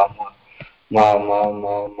मा मा मा मा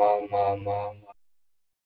मा मा मा मा